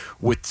 also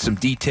with some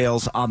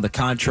details on the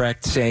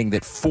contract, saying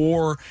that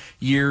 4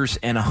 years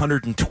and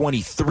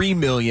 $123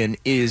 million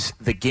is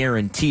the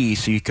guarantee.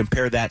 So you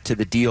compare that to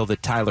the deal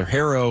that Tyler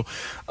Herro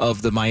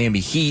of the Miami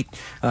Heat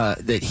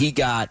that he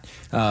got.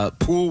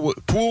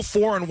 Poole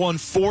 4 and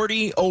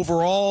 140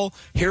 overall.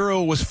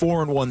 Herro was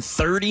 4 and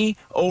 130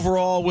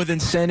 overall with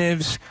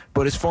incentives.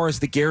 But as far as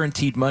the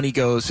guaranteed money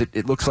goes,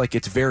 it looks like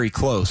it's very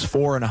close.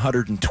 4 and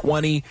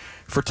 120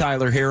 for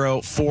Tyler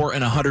Herro, 4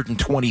 and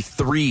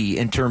 123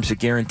 in terms of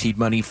guaranteed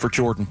money for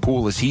Jordan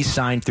Poole as he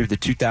signed through the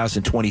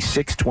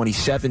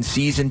 2026-27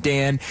 season,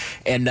 Dan.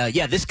 And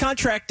this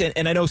contract,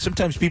 and I know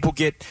sometimes people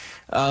get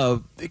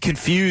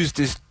confused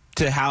as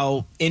to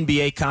how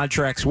NBA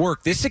contracts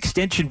work. This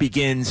extension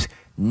begins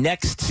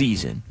next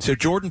season. So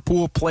Jordan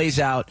Poole plays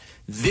out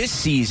this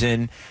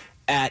season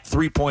at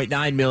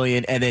 $3.9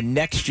 million, and then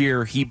next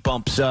year he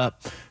bumps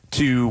up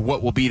to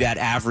what will be that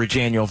average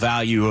annual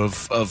value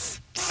of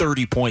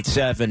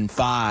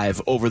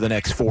 $30.75 over the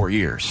next 4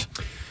 years.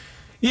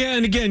 Yeah,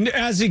 and again,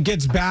 as it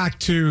gets back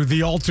to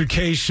the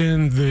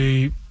altercation,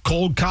 the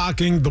cold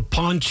cocking, the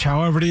punch,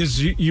 however it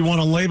is you want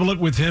to label it,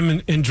 with him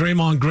and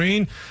Draymond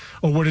Green,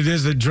 or what it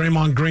is that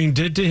Draymond Green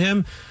did to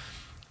him,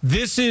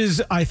 this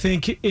is, I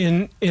think,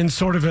 in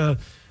sort of a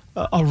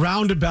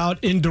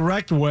roundabout,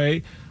 indirect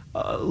way,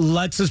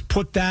 lets us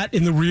put that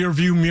in the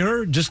rearview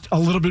mirror just a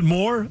little bit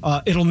more.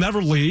 It'll never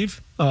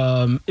leave.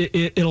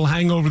 It'll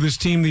hang over this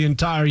team the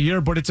entire year,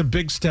 but it's a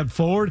big step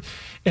forward,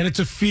 and it's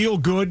a feel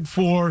good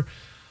for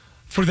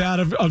that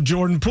of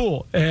Jordan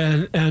Poole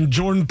and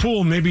Jordan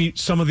Poole. Maybe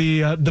some of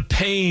the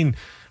pain,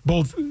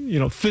 both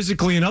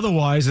physically and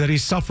otherwise, that he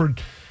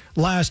suffered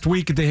last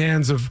week at the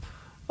hands of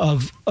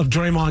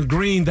Draymond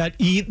Green.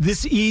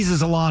 This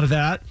eases a lot of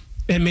that,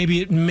 and maybe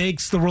it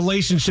makes the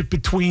relationship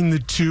between the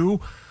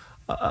two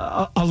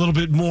a little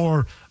bit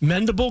more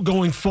mendable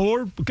going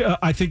forward.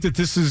 I think that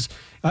this is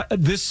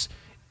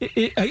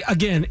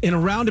again, in a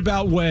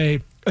roundabout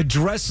way,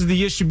 addresses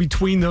the issue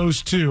between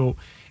those two,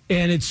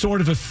 and it's sort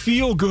of a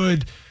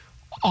feel-good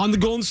on the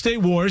Golden State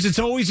Warriors. It's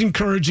always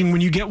encouraging when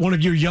you get one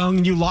of your young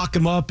and you lock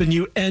him up and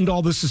you end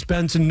all the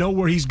suspense and know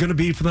where he's going to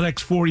be for the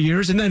next 4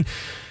 years. And then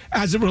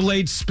as it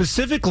relates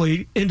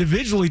specifically,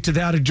 individually, to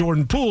that of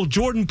Jordan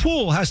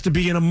Poole has to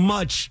be in a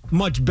much,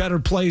 much better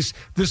place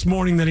this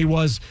morning than he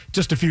was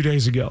just a few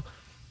days ago.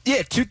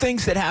 Yeah, two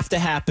things that have to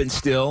happen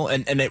still,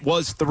 and it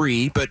was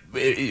three, but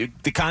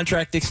the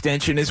contract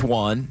extension is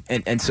one,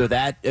 and so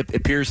that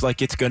appears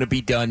like it's going to be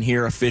done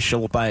here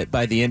official by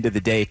the end of the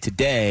day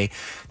today.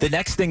 The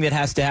next thing that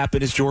has to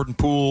happen is Jordan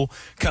Poole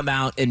come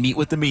out and meet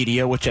with the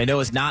media, which I know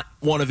is not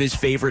one of his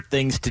favorite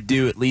things to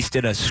do, at least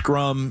in a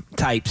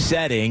scrum-type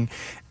setting.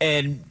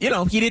 And,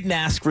 he didn't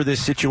ask for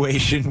this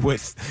situation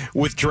with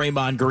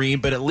Draymond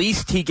Green, but at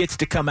least he gets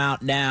to come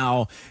out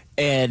now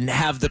and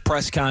have the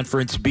press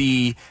conference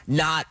be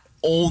not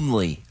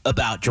only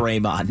about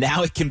Draymond.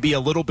 Now it can be a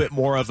little bit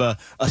more of a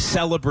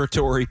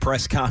celebratory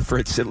press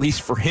conference, at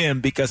least for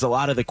him, because a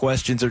lot of the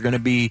questions are going to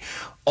be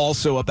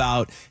also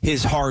about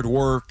his hard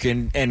work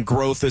and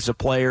growth as a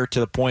player, to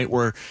the point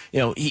where,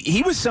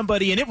 he was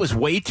somebody, and it was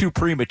way too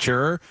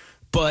premature,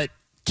 but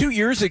 2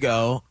 years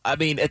ago, I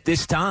mean, at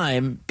this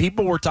time,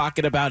 people were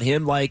talking about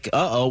him like,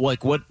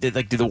 what?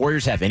 Like, do the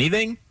Warriors have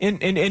anything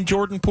in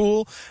Jordan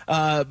Poole?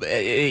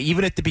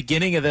 Even at the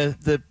beginning of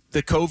the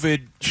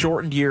COVID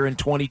shortened year in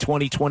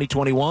 2020,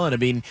 2021, I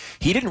mean,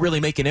 he didn't really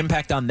make an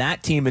impact on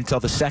that team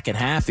until the second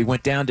half. He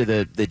went down to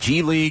the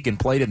G League and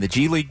played in the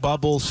G League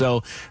bubble.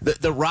 So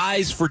the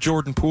rise for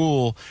Jordan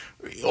Poole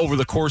over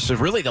the course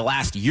of really the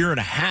last year and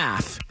a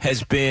half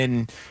has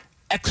been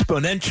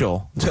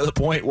exponential, to the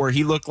point where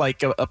he looked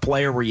like a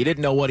player where you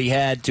didn't know what he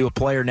had, to a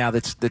player now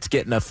that's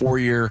getting a 4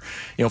 year,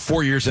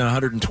 4 years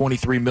and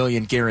 $123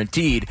 million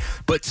guaranteed.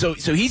 But so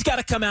he's got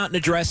to come out and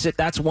address it.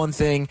 That's one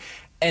thing.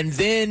 and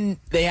then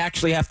they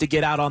actually have to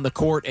get out on the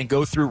court and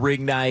go through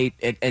ring night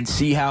and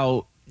see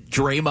how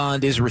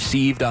Draymond is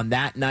received on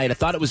that night. I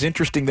thought it was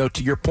interesting, though,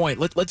 to your point.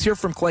 Let's hear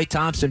from Klay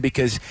Thompson,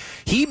 because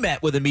he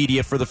met with the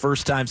media for the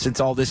first time since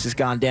all this has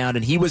gone down,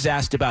 and he was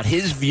asked about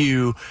his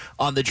view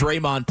on the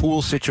Draymond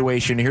Poole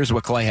situation. Here's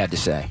what Klay had to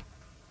say.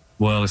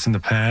 Well, it's in the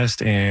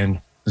past,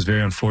 and it's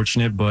very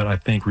unfortunate, but I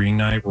think ring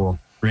night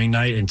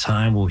and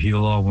time will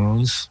heal all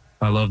wounds.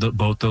 I love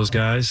both those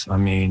guys. I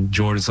mean,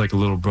 Jordan's like a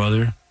little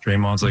brother.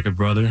 Draymond's like a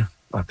brother.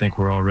 I think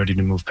we're all ready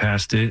to move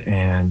past it,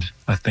 and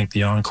I think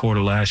the encore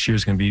to last year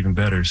is going to be even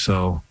better.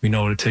 So we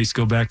know what it takes to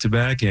go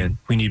back-to-back, and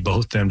we need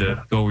both them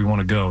to go where we want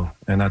to go,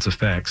 and that's a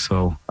fact.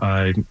 So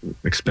I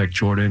expect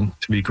Jordan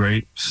to be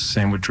great.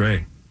 Same with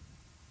Dre.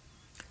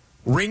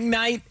 Ring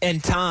night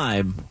and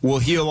time will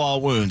heal all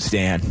wounds,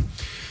 Dan.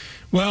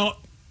 Well,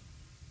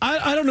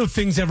 I don't know if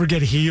things ever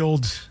get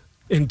healed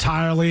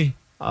entirely.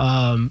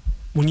 When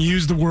you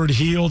use the word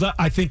healed,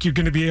 I think you're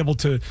going to be able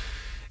to –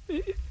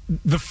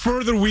 the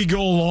further we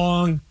go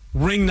along,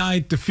 ring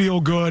night, to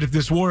feel good, if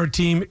this Warrior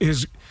team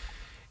is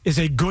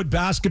a good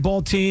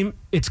basketball team,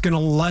 it's going to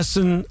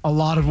lessen a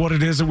lot of what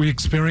it is that we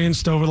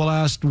experienced over the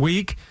last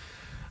week.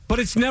 But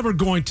it's never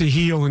going to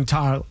heal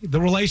entirely. The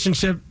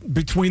relationship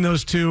between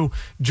those two,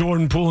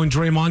 Jordan Poole and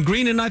Draymond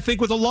Green, and I think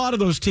with a lot of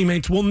those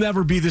teammates, will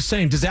never be the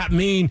same. Does that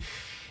mean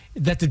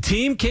that the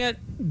team can't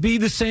be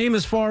the same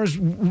as far as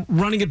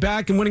running it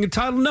back and winning a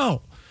title?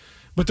 No.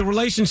 But the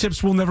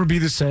relationships will never be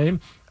the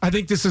same. I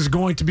think this is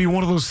going to be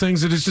one of those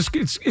things that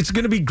it's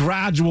going to be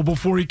gradual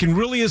before you can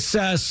really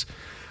assess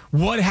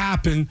what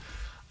happened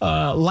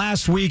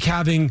last week,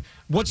 having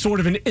what sort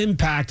of an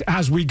impact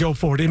as we go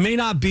forward. It may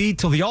not be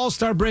till the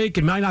All-Star break.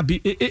 It might not be.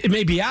 It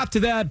may be after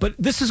that. But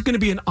this is going to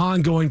be an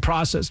ongoing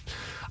process.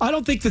 I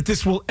don't think that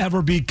this will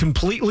ever be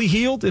completely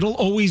healed. It'll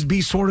always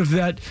be sort of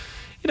that.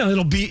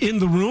 It'll be in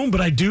the room. But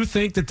I do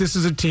think that this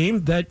is a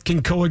team that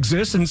can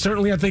coexist, and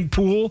certainly I think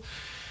Poole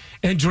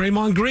and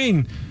Draymond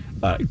Green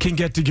can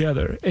get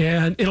together.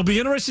 And it'll be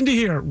interesting to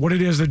hear what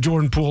it is that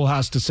Jordan Poole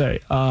has to say.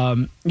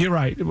 You're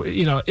right.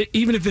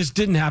 Even if this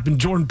didn't happen,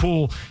 Jordan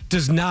Poole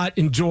does not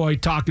enjoy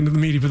talking to the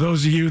media. For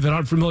those of you that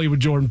aren't familiar with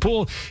Jordan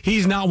Poole,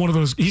 he's not one of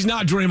those. He's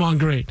not Draymond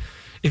Green.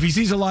 If he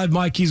sees a live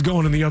mic, he's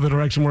going in the other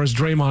direction, whereas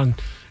Draymond,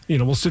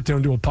 will sit there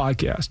and do a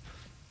podcast.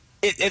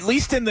 At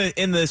least in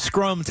the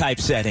scrum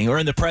type setting or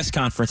in the press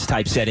conference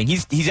type setting,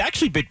 he's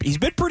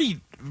been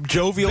pretty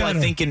jovial, I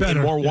think, in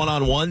more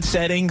one-on-one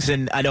settings.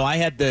 And I know I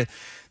had the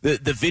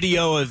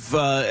video of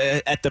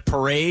at the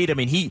parade. I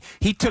mean, he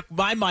took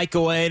my mic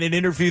away in an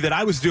interview that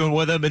I was doing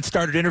with him and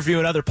started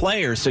interviewing other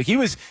players. So he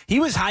was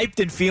hyped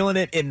and feeling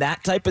it in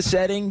that type of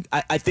setting.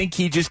 I think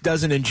he just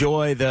doesn't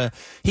enjoy the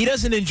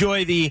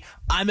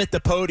I'm at the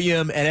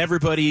podium and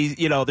everybody,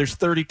 there's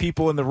 30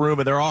 people in the room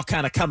and they're all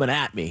kind of coming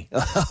at me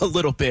a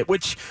little bit,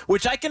 which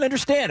I can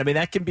understand. I mean,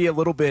 that can be a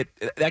little bit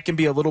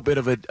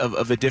of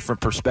a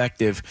different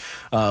perspective,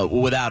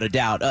 without a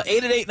doubt.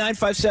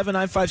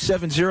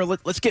 888-957-9570.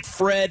 Let's get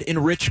Fred in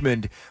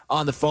Richmond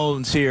on the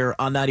phones here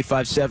on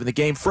 95.7 The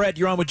Game. Fred,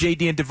 you're on with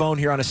JD and Devone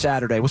here on a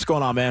Saturday. What's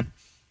going on, man?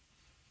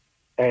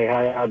 Hey,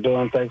 how y'all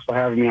doing? Thanks for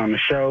having me on the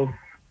show.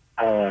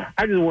 I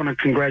just want to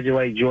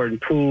congratulate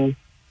Jordan Poole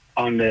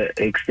on the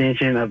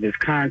extension of his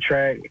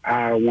contract.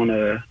 I want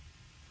to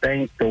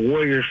thank the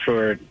Warriors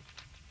for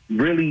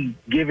really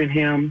giving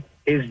him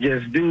his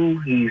just due.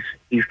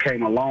 He's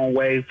came a long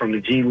way from the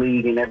G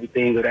League and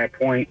everything to that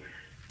point.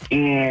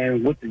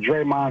 And with the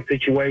Draymond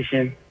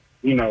situation,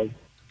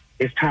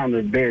 it's time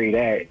to bury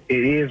that.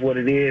 It is what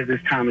it is.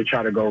 It's time to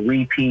try to go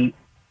repeat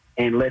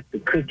and let the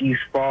cookies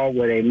fall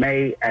where they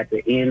may at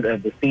the end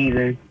of the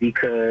season,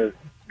 because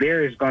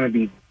there is going to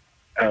be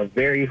a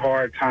very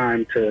hard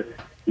time to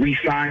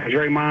re-sign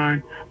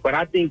Draymond. But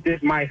I think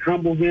this might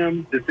humble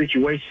him, the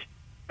situation,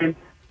 and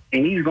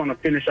he's going to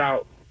finish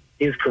out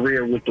his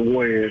career with the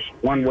Warriors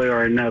one way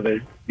or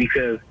another,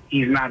 because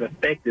he's not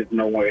effective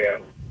nowhere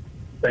else.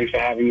 Thanks for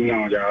having me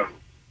on, y'all.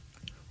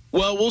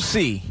 Well, we'll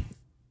see.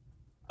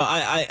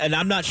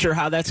 I'm not sure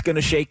how that's going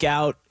to shake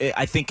out.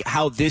 I think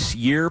how this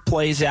year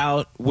plays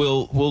out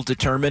will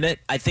determine it.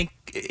 I think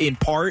in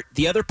part,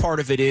 the other part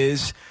of it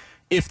is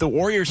if the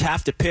Warriors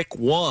have to pick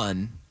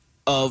one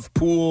of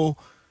Poole,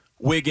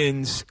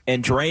 Wiggins,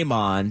 and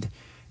Draymond,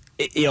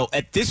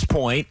 at this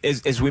point,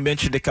 as we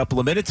mentioned a couple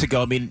of minutes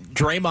ago, I mean,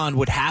 Draymond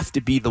would have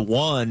to be the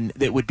one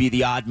that would be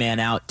the odd man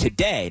out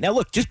today. Now,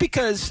 look, just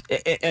because,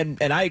 and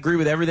I agree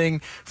with everything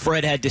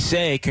Fred had to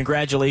say,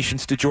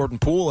 congratulations to Jordan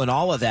Poole and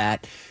all of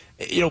that,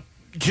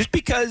 just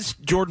because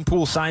Jordan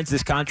Poole signs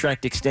this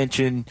contract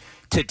extension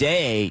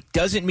today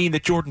doesn't mean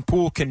that Jordan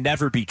Poole can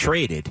never be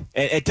traded.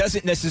 It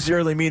doesn't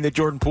necessarily mean that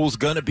Jordan Poole's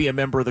going to be a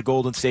member of the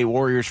Golden State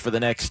Warriors for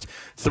the next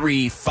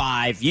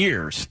 3-5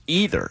 years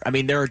either. I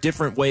mean, there are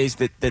different ways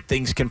that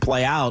things can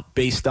play out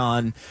based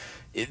on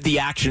the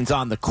actions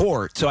on the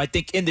court. So I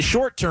think in the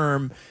short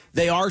term,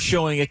 they are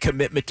showing a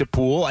commitment to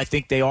Poole. I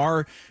think they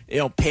are,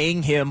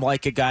 paying him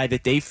like a guy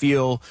that they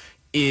feel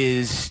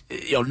is,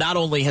 not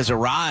only has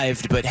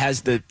arrived, but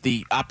has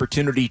the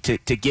opportunity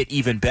to get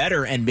even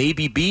better and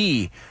maybe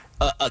be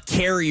a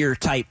carrier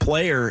type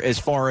player as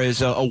far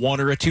as a 1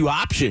 or a 2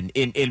 option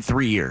in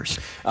 3 years.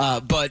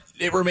 But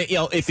it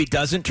if he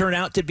doesn't turn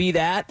out to be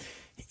that,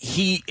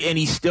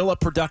 he's still a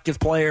productive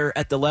player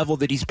at the level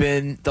that he's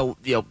been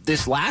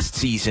this last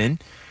season,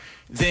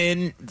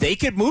 then they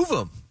could move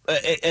him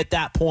at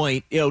that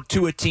point,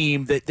 to a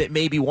team that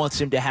maybe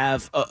wants him to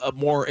have a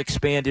more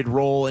expanded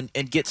role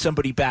and get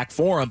somebody back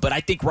for him. But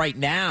I think right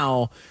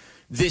now,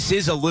 this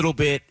is a little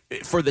bit,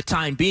 for the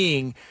time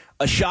being,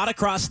 a shot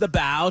across the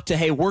bow to,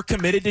 hey, we're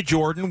committed to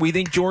Jordan. We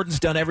think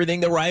Jordan's done everything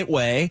the right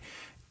way.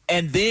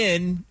 And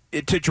then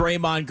to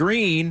Draymond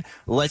Green,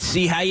 let's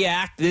see how you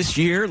act this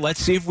year.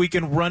 Let's see if we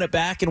can run it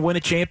back and win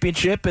a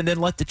championship, and then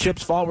let the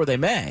chips fall where they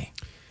may.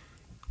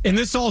 And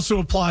this also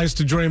applies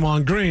to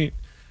Draymond Green,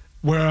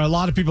 where a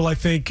lot of people, I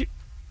think,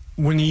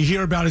 when you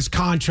hear about his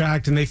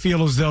contract and they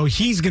feel as though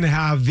he's going to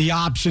have the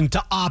option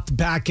to opt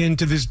back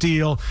into this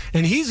deal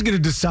and he's going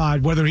to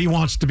decide whether he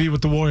wants to be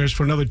with the Warriors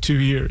for another 2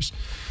 years.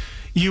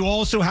 You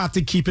also have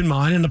to keep in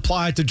mind and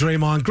apply it to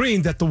Draymond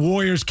Green that the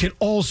Warriors can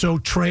also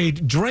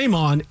trade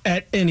Draymond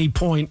at any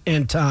point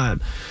in time.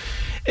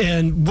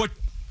 And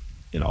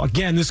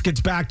again, this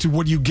gets back to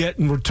what you get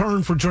in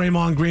return for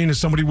Draymond Green. Is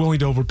somebody willing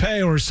to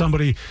overpay, or is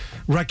somebody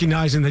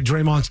recognizing that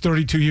Draymond's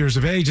 32 years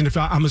of age? And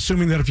I'm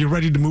assuming that if you're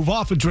ready to move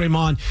off of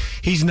Draymond,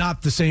 he's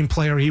not the same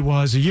player he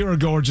was a year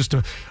ago or just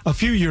a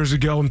few years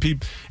ago, and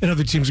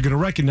other teams are going to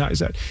recognize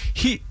that.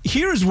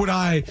 Here's what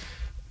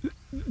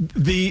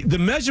the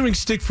measuring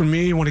stick for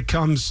me when it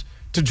comes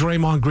to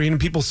Draymond Green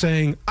and people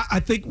saying, I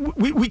think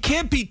we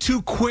can't be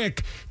too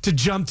quick to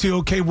jump to,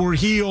 okay, we're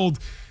healed.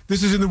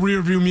 This is in the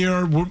rearview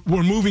mirror.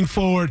 We're moving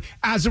forward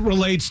as it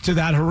relates to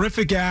that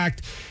horrific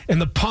act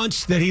and the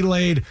punch that he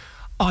laid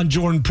on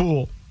Jordan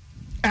Poole.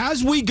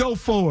 As we go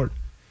forward,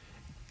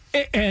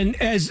 and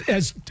as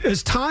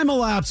time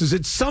elapses,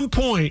 at some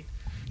point,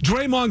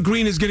 Draymond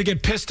Green is going to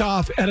get pissed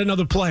off at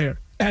another player,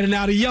 at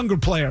a younger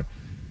player.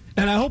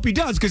 And I hope he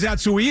does, because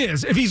that's who he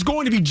is. If he's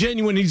going to be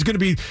genuine, he's going to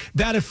be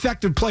that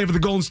effective player for the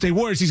Golden State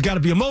Warriors, he's got to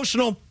be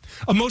emotional.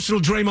 Emotional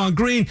Draymond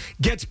Green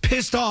gets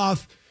pissed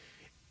off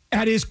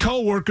at his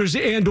coworkers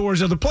and or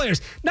his other players.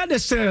 Not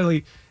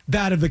necessarily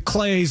that of the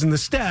Clays and the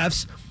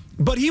Stephs,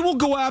 but he will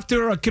go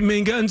after a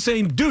Kuminga and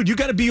say, dude, you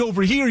got to be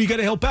over here. You got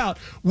to help out.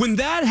 When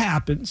that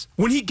happens,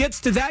 when he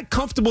gets to that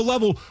comfortable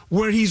level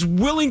where he's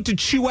willing to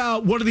chew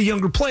out one of the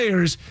younger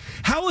players,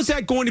 how is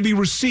that going to be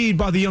received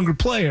by the younger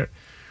player?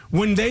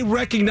 When they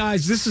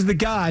recognize this is the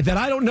guy that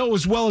I don't know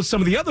as well as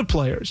some of the other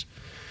players,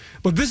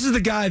 but this is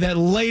the guy that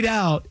laid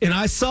out, and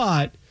I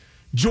saw it,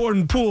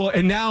 Jordan Poole,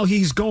 and now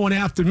he's going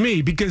after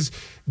me, because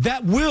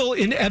that will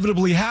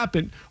inevitably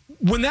happen.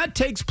 When that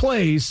takes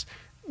place,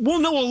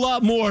 we'll know a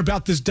lot more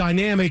about this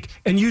dynamic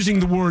and using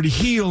the word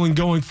heal and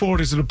going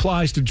forward as it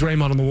applies to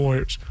Draymond and the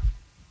Warriors.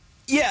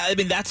 Yeah, I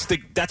mean, that's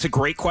a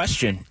great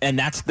question, and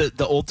that's the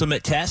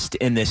ultimate test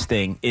in this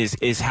thing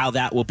is how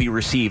that will be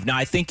received. Now,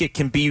 I think it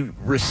can be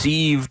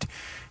received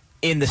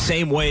in the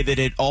same way that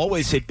it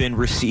always had been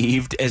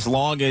received, as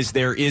long as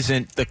there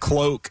isn't the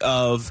cloak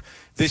of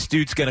this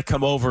dude's going to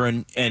come over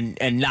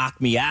and knock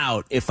me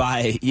out if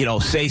I,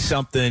 say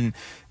something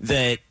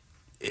that,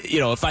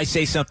 if I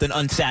say something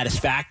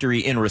unsatisfactory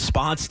in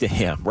response to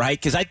him, right?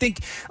 Because I think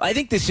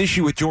this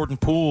issue with Jordan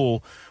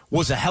Poole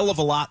was a hell of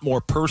a lot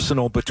more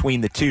personal between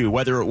the two,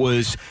 whether it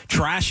was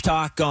trash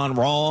talk gone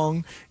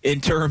wrong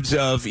in terms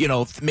of,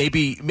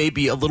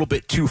 maybe a little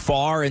bit too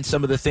far in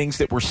some of the things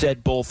that were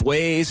said both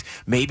ways,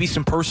 maybe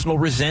some personal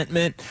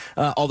resentment,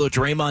 although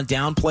Draymond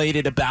downplayed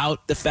it,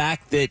 about the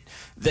fact that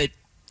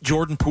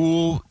Jordan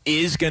Poole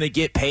is going to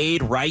get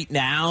paid right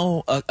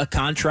now a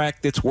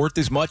contract that's worth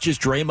as much as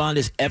Draymond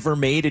has ever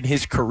made in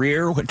his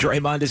career, when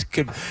Draymond has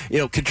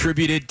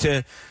contributed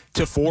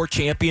to 4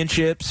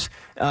 championships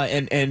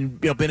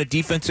and been a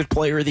defensive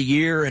player of the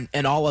year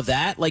and all of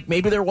that. Like,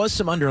 maybe there was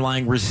some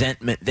underlying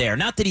resentment there.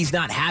 Not that he's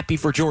not happy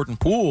for Jordan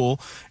Poole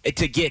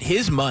to get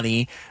his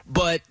money,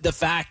 but the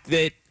fact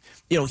that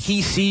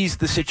he sees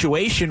the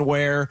situation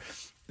where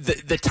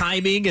the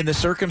timing and the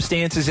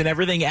circumstances and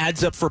everything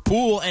adds up for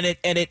Poole, and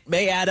it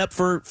may add up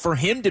for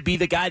him to be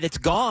the guy that's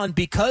gone,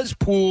 because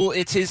Poole,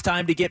 it's his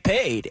time to get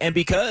paid, and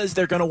because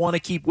they're going to want to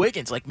keep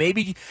Wiggins. Like,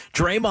 maybe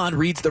Draymond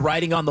reads the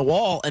writing on the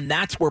wall, and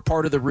that's where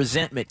part of the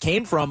resentment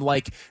came from.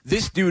 Like,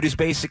 this dude is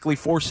basically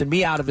forcing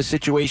me out of a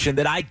situation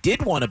that I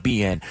did want to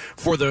be in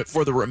for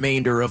the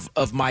remainder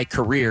of my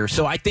career.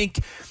 So I think,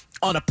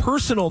 on a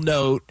personal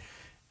note,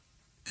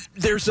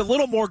 there's a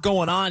little more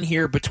going on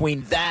here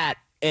between that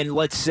and,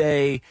 let's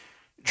say,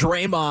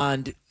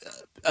 Draymond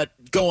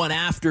going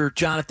after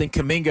Jonathan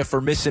Kuminga for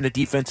missing a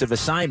defensive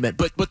assignment.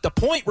 But the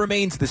point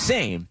remains the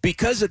same.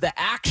 Because of the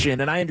action,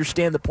 and I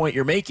understand the point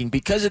you're making,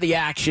 because of the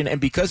action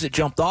and because it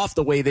jumped off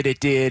the way that it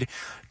did,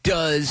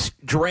 does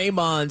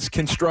Draymond's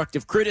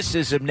constructive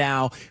criticism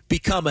now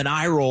become an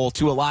eye roll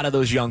to a lot of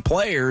those young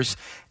players?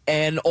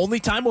 And only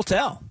time will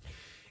tell.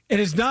 And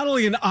it's not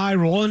only an eye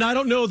roll, and I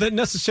don't know that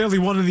necessarily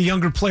one of the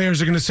younger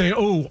players are going to say,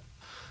 oh,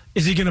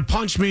 Is he going to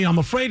punch me? I'm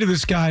afraid of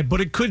this guy, but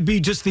it could be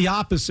just the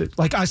opposite.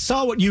 Like, I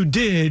saw what you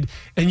did,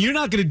 and you're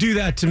not going to do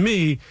that to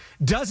me.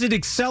 Does it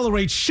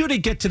accelerate? Should it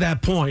get to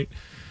that point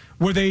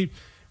where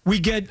we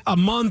get a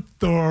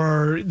month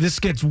or this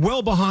gets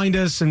well behind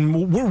us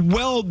and we're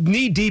well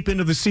knee-deep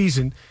into the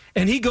season,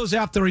 and he goes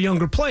after a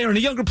younger player, and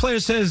a younger player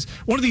says,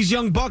 one of these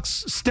young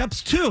bucks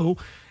steps to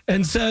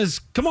and says,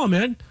 come on,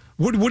 man,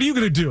 what are you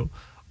going to do?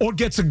 Or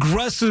gets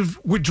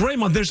aggressive with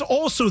Draymond. There's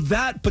also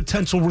that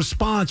potential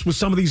response with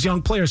some of these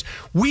young players.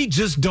 We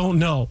just don't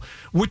know,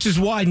 which is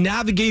why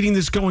navigating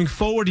this going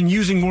forward and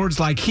using words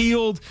like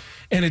healed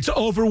and it's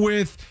over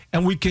with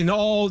and we can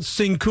all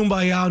sing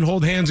Kumbaya and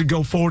hold hands and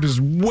go forward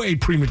is way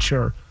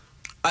premature.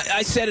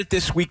 I said it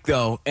this week,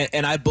 though,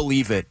 and I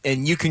believe it.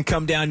 And you can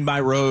come down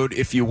my road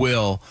if you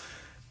will,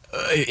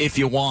 if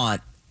you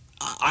want.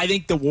 I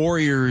think the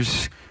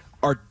Warriors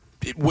are,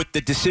 with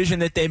the decision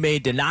that they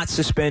made to not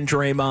suspend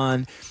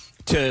Draymond,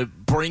 to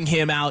bring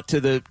him out to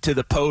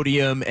the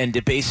podium and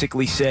to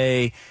basically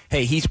say,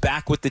 hey, he's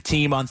back with the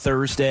team on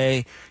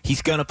Thursday.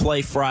 He's going to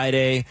play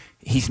Friday.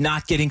 He's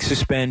not getting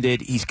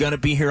suspended. He's going to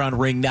be here on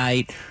ring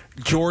night.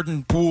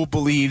 Jordan Poole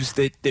believes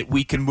that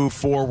we can move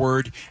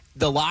forward.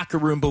 The locker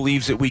room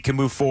believes that we can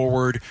move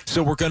forward.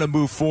 So we're going to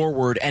move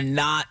forward and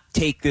not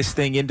take this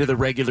thing into the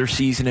regular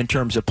season in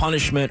terms of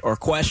punishment or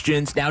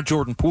questions. Now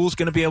Jordan Poole's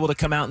going to be able to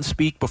come out and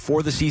speak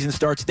before the season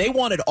starts. They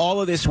wanted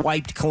all of this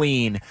wiped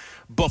clean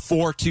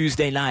before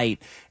Tuesday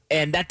night.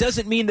 And that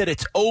doesn't mean that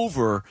it's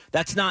over.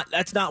 That's not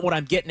what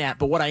I'm getting at.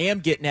 But what I am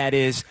getting at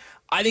is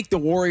I think the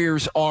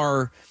Warriors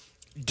are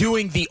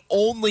doing the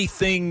only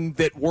thing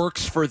that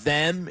works for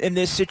them in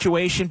this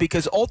situation,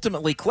 because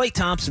ultimately Klay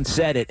Thompson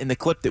said it in the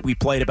clip that we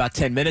played about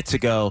 10 minutes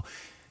ago.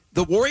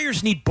 The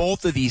Warriors need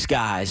both of these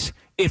guys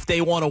if they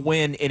want to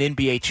win an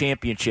NBA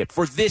championship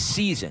for this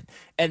season.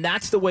 And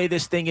that's the way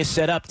this thing is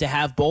set up, to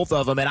have both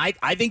of them. And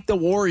I think the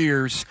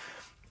Warriors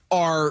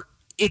are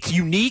 – it's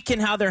unique in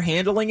how they're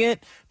handling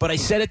it, but I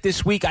said it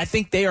this week, I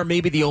think they are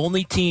maybe the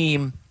only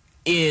team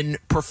in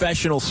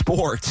professional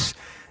sports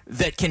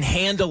that can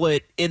handle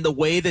it in the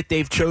way that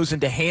they've chosen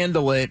to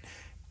handle it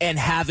and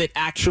have it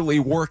actually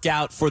work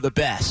out for the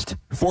best.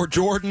 For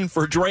Jordan,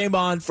 for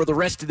Draymond, for the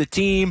rest of the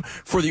team,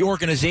 for the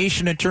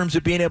organization in terms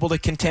of being able to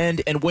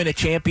contend and win a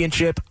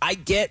championship. I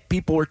get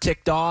people are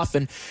ticked off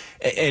and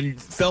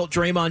felt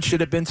Draymond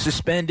should have been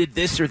suspended,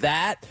 this or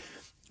that.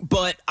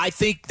 But I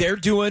think they're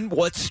doing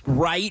what's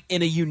right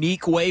in a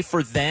unique way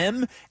for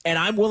them, and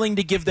I'm willing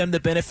to give them the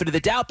benefit of the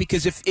doubt,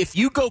 because if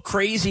you go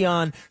crazy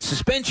on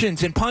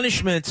suspensions and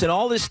punishments and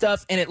all this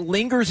stuff and it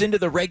lingers into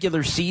the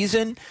regular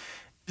season,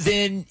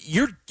 then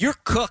you're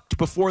cooked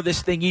before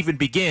this thing even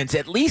begins.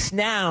 At least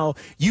now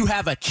you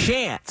have a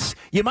chance.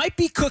 You might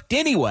be cooked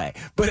anyway,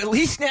 but at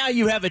least now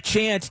you have a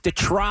chance to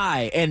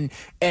try and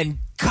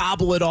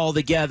cobble it all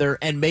together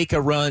and make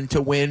a run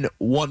to win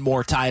one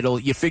more title.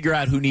 You figure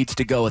out who needs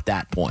to go at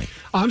that point.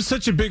 I'm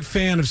such a big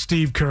fan of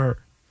Steve Kerr,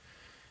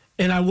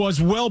 and I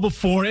was well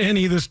before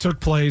any of this took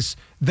place,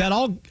 that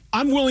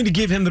I'm willing to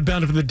give him the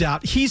benefit of the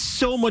doubt. He's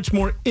so much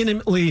more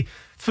intimately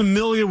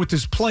familiar with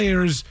his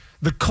players,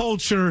 the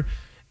culture,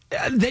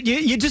 that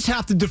you just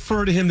have to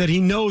defer to him, that he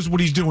knows what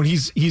he's doing.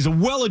 He's a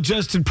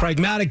well-adjusted,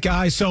 pragmatic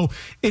guy. So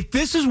if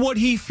this is what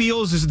he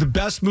feels is the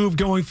best move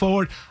going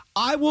forward,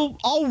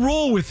 I'll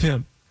roll with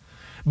him.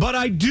 But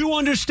I do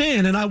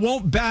understand, and I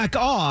won't back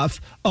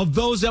off of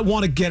those that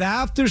want to get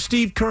after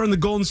Steve Kerr and the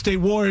Golden State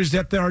Warriors,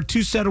 that there are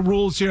two set of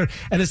rules here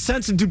and a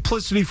sense of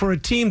duplicity for a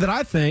team that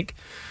I think,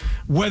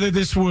 whether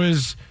this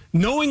was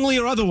knowingly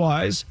or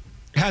otherwise,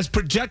 has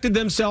projected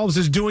themselves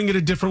as doing it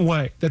a different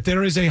way, that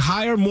there is a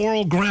higher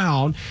moral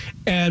ground.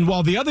 And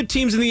while the other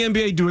teams in the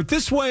NBA do it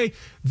this way,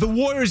 the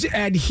Warriors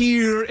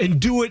adhere and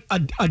do it.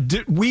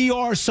 We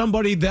are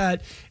somebody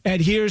that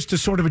adheres to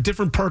sort of a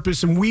different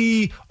purpose, and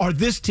we are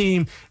this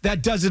team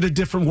that does it a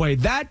different way.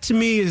 That, to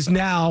me, is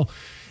now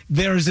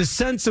there is a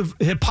sense of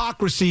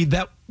hypocrisy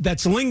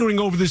that's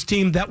lingering over this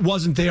team that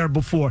wasn't there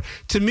before.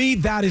 To me,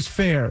 that is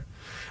fair.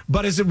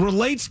 But as it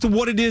relates to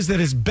what it is that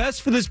is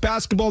best for this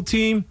basketball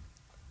team,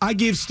 I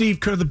give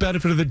Steve Kerr the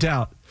benefit of the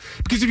doubt.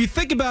 Because if you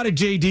think about it,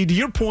 JD, to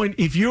your point,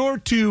 if you're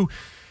to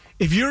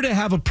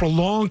have a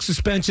prolonged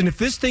suspension, if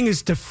this thing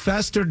is to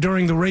fester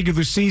during the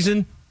regular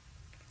season,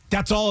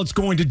 that's all it's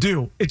going to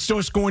do. It's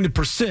just going to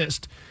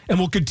persist, and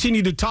we'll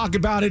continue to talk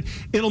about it.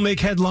 It'll make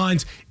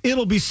headlines.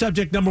 It'll be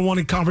subject number one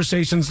in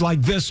conversations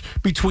like this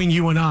between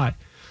you and I.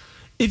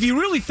 If you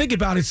really think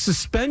about it,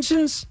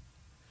 suspensions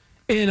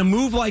in a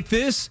move like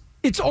this,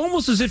 it's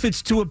almost as if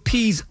it's to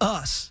appease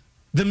us,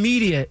 the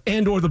media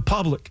and or the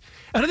public.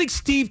 And I think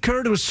Steve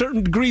Kerr, to a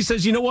certain degree,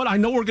 says, you know what, I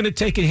know we're going to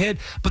take a hit,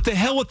 but the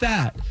hell with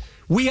that.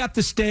 We have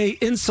to stay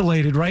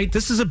insulated, right?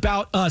 This is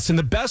about us, and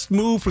the best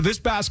move for this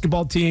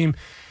basketball team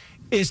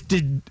is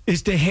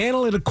to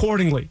handle it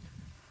accordingly,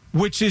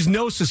 which is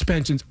no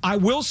suspensions. I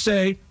will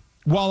say,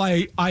 while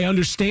I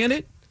understand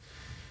it,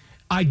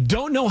 I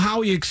don't know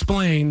how he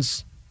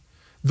explains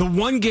the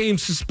one-game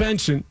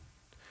suspension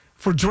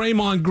for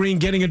Draymond Green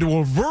getting into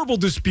a verbal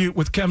dispute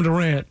with Kevin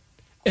Durant,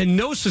 and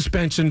no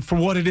suspension for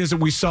what it is that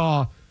we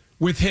saw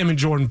with him and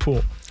Jordan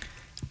Poole.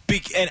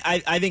 And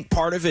I think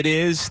part of it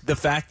is the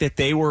fact that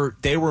they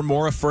were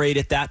more afraid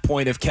at that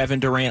point of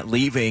Kevin Durant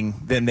leaving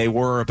than they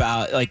were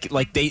about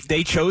like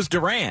they chose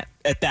Durant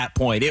at that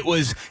point. It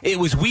was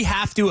we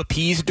have to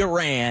appease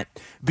Durant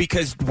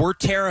because we're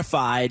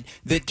terrified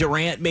that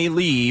Durant may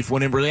leave,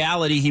 when in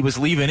reality he was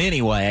leaving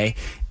anyway.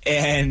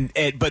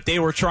 But they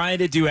were trying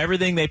to do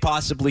everything they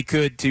possibly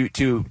could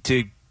to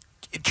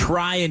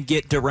try and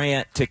get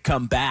Durant to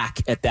come back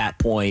at that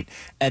point,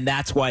 and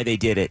that's why they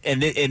did it.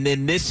 And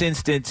in this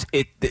instance,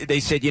 they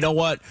said, you know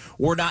what,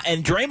 we're not.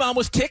 And Draymond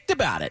was ticked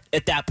about it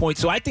at that point.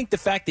 So I think the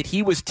fact that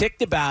he was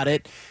ticked about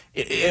it,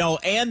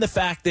 and the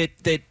fact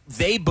that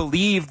they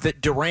believed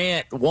that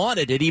Durant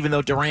wanted it, even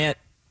though Durant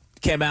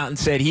came out and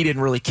said he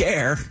didn't really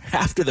care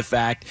after the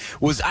fact,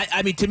 was,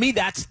 I mean, to me,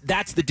 that's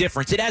the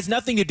difference. It has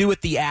nothing to do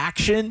with the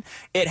action.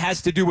 It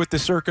has to do with the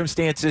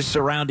circumstances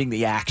surrounding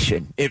the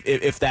action,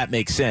 if that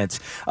makes sense.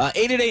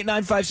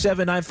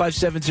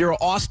 888-957-9570,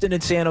 Austin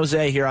and San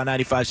Jose here on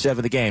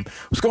 95.7 The Game.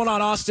 What's going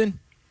on, Austin?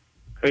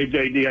 Hey,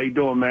 JD, how you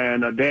doing,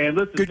 man? Dan,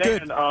 listen,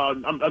 good.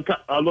 I'm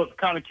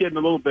kind of kidding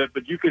a little bit,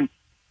 but if you're going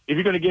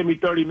to give me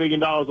 $30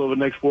 million over the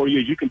next 4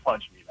 years, you can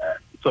punch me, man.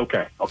 It's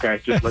okay.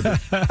 Just let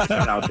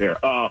that out there.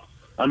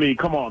 I mean,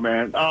 come on,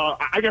 man.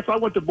 I guess I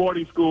went to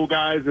boarding school,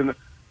 guys, and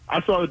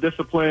I saw the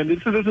discipline. This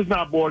is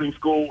not boarding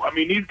school. I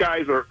mean, these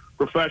guys are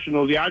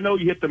professionals. Yeah, I know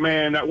you hit the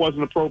man. That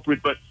wasn't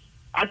appropriate, but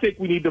I think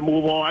we need to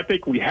move on. I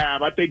think we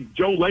have. I think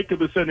Joe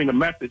Lacob is sending a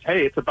message.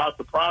 Hey, it's about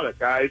the product,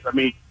 guys. I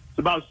mean, it's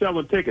about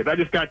selling tickets. I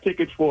just got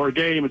tickets for a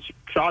game in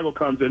Chicago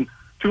comes in,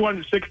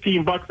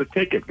 $216 a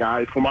ticket,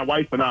 guys, for my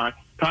wife and I,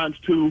 times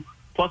 2,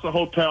 plus a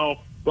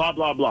hotel, blah,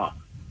 blah, blah.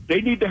 They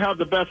need to have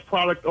the best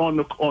product on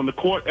the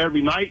court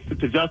every night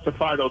to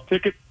justify those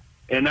tickets,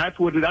 and that's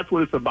what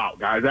it's about,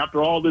 guys.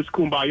 After all this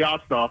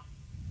kumbaya stuff,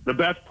 the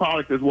best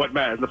product is what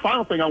matters. The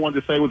final thing I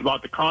wanted to say was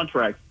about the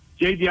contract.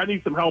 JD, I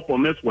need some help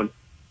on this one.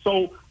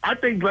 So I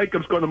think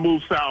Lacob's going to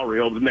move salary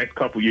over the next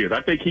couple of years.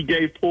 I think he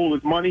gave Poole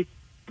his money,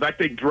 but I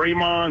think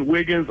Draymond,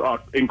 Wiggins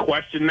are in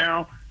question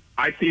now.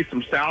 I see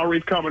some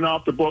salaries coming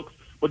off the books.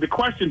 But the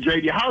question,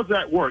 JD, how does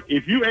that work?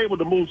 If you're able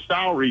to move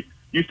salary,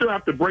 you still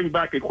have to bring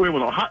back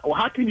equivalent.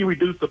 How can you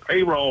reduce the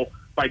payroll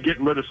by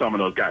getting rid of some of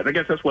those guys? I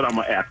guess that's what I'm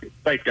asking.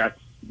 Thanks, guys.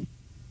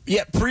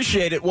 Yeah,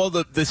 appreciate it. Well,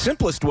 the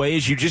simplest way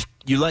is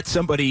you let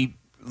somebody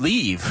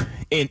leave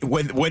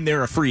when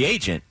they're a free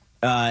agent.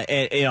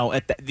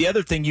 The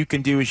other thing you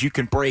can do is you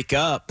can break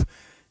up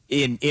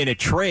in a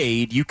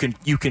trade. You can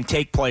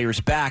take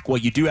players back. Well,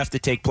 you do have to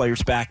take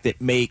players back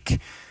that make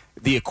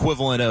the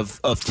equivalent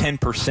of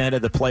 10%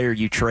 of the player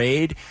you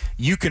trade.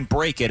 You can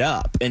break it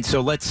up, and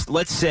so let's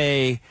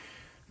say,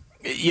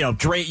 you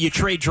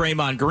trade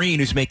Draymond Green,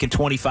 who's making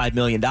 $25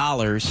 million.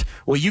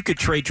 Well, you could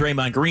trade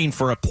Draymond Green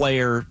for a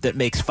player that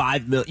makes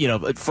 $5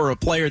 million. For a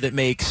player that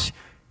makes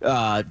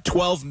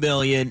 $12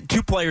 million.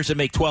 Two players that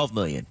make $12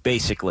 million,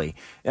 basically.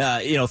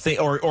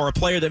 Or a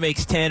player that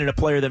makes 10 and a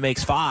player that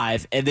makes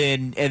 5, and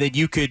then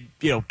you could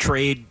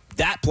trade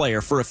that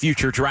player for a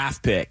future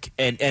draft pick,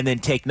 and then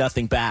take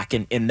nothing back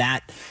in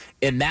that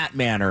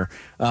manner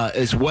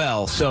as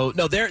well. So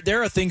no,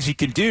 there are things you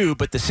can do,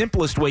 but the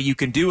simplest way you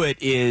can do it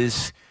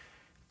is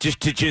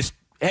just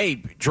hey,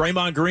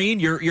 Draymond Green,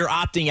 you're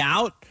opting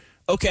out.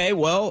 Okay,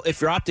 well,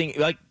 if you're opting,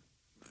 like,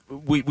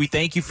 we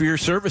thank you for your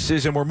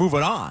services and we're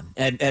moving on,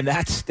 and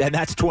that's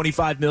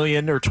 $25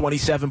 million or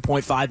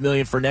 $27.5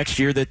 million for next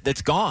year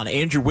that's gone.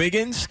 Andrew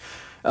Wiggins,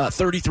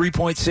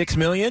 $33.6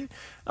 million.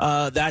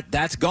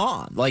 That's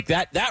gone. Like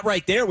that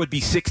right there would be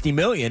 $60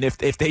 million if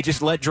they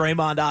just let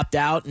Draymond opt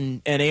out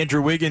and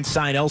Andrew Wiggins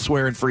sign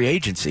elsewhere in free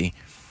agency.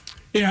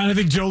 Yeah, and I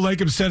think Joe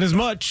Lacob said as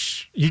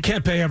much. You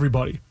can't pay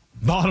everybody.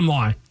 Bottom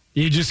line,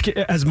 you just can't,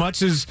 as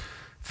much as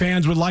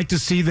fans would like to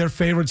see their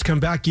favorites come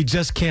back, you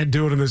just can't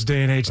do it in this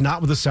day and age. Not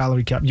with a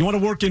salary cap. You want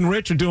to work in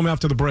Rich or do them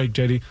after the break,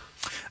 JD?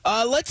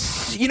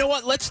 Let's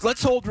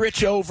hold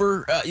Rich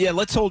over.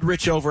 Let's hold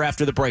Rich over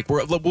after the break.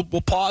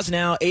 We'll pause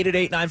now.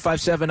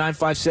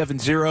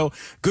 888-957-9570.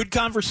 Good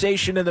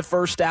conversation in the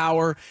first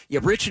hour.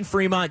 Yeah, Rich and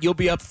Fremont, you'll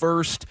be up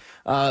first.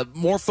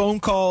 More phone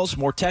calls,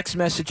 more text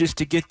messages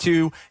to get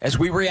to as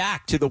we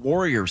react to the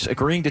Warriors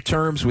agreeing to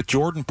terms with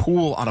Jordan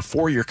Poole on a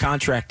 4-year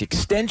contract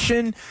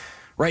extension.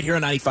 Right here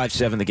on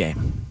 95.7 The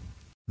Game.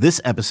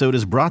 This episode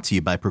is brought to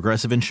you by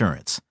Progressive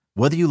Insurance.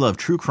 Whether you love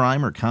true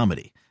crime or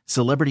comedy,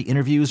 celebrity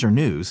interviews or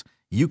news,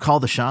 you call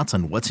the shots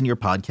on what's in your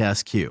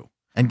podcast queue.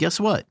 And guess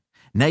what?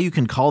 Now you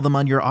can call them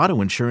on your auto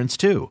insurance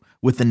too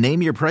with the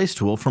Name Your Price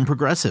tool from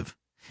Progressive.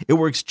 It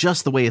works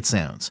just the way it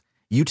sounds.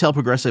 You tell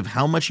Progressive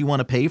how much you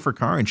want to pay for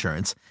car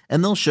insurance,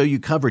 and they'll show you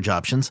coverage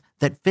options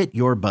that fit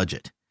your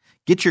budget.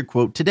 Get your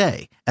quote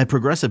today at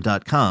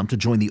Progressive.com to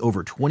join the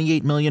over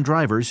 28 million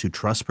drivers who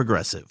trust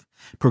Progressive.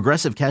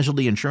 Progressive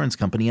Casualty Insurance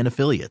Company and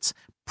Affiliates.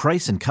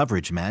 Price and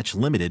coverage match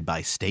limited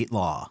by state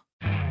law.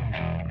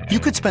 You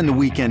could spend the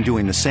weekend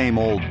doing the same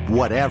old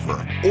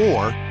whatever,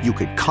 or you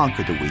could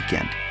conquer the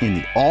weekend in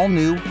the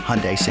all-new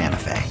Hyundai Santa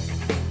Fe.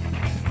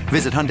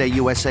 Visit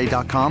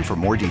HyundaiUSA.com for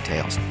more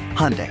details.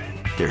 Hyundai,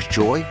 there's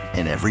joy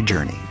in every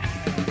journey.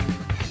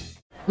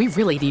 we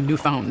really need new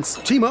phones.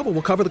 T-Mobile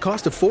will cover the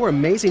cost of 4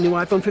 amazing new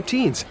iPhone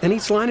 15s, and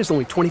each line is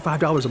only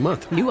 $25 a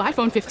month. New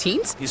iPhone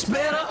 15s? It's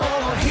better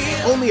over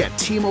here. Only at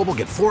T-Mobile,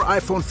 get 4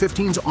 iPhone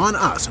 15s on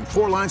us and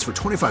 4 lines for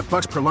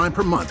 $25 per line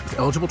per month with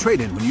eligible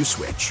trade-in when you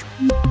switch.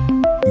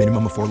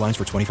 Minimum of 4 lines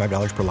for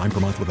 $25 per line per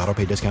month with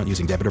autopay discount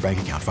using debit or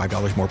bank account.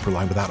 $5 more per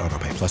line without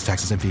autopay, plus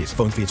taxes and fees.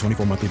 Phone fee at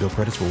 24 monthly bill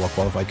credits for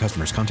well-qualified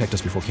customers. Contact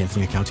us before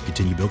canceling account to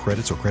continue bill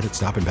credits or credit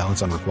stop and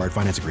balance on required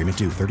finance agreement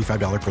due.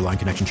 $35 per line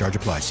connection charge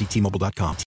applies. See T-Mobile.com.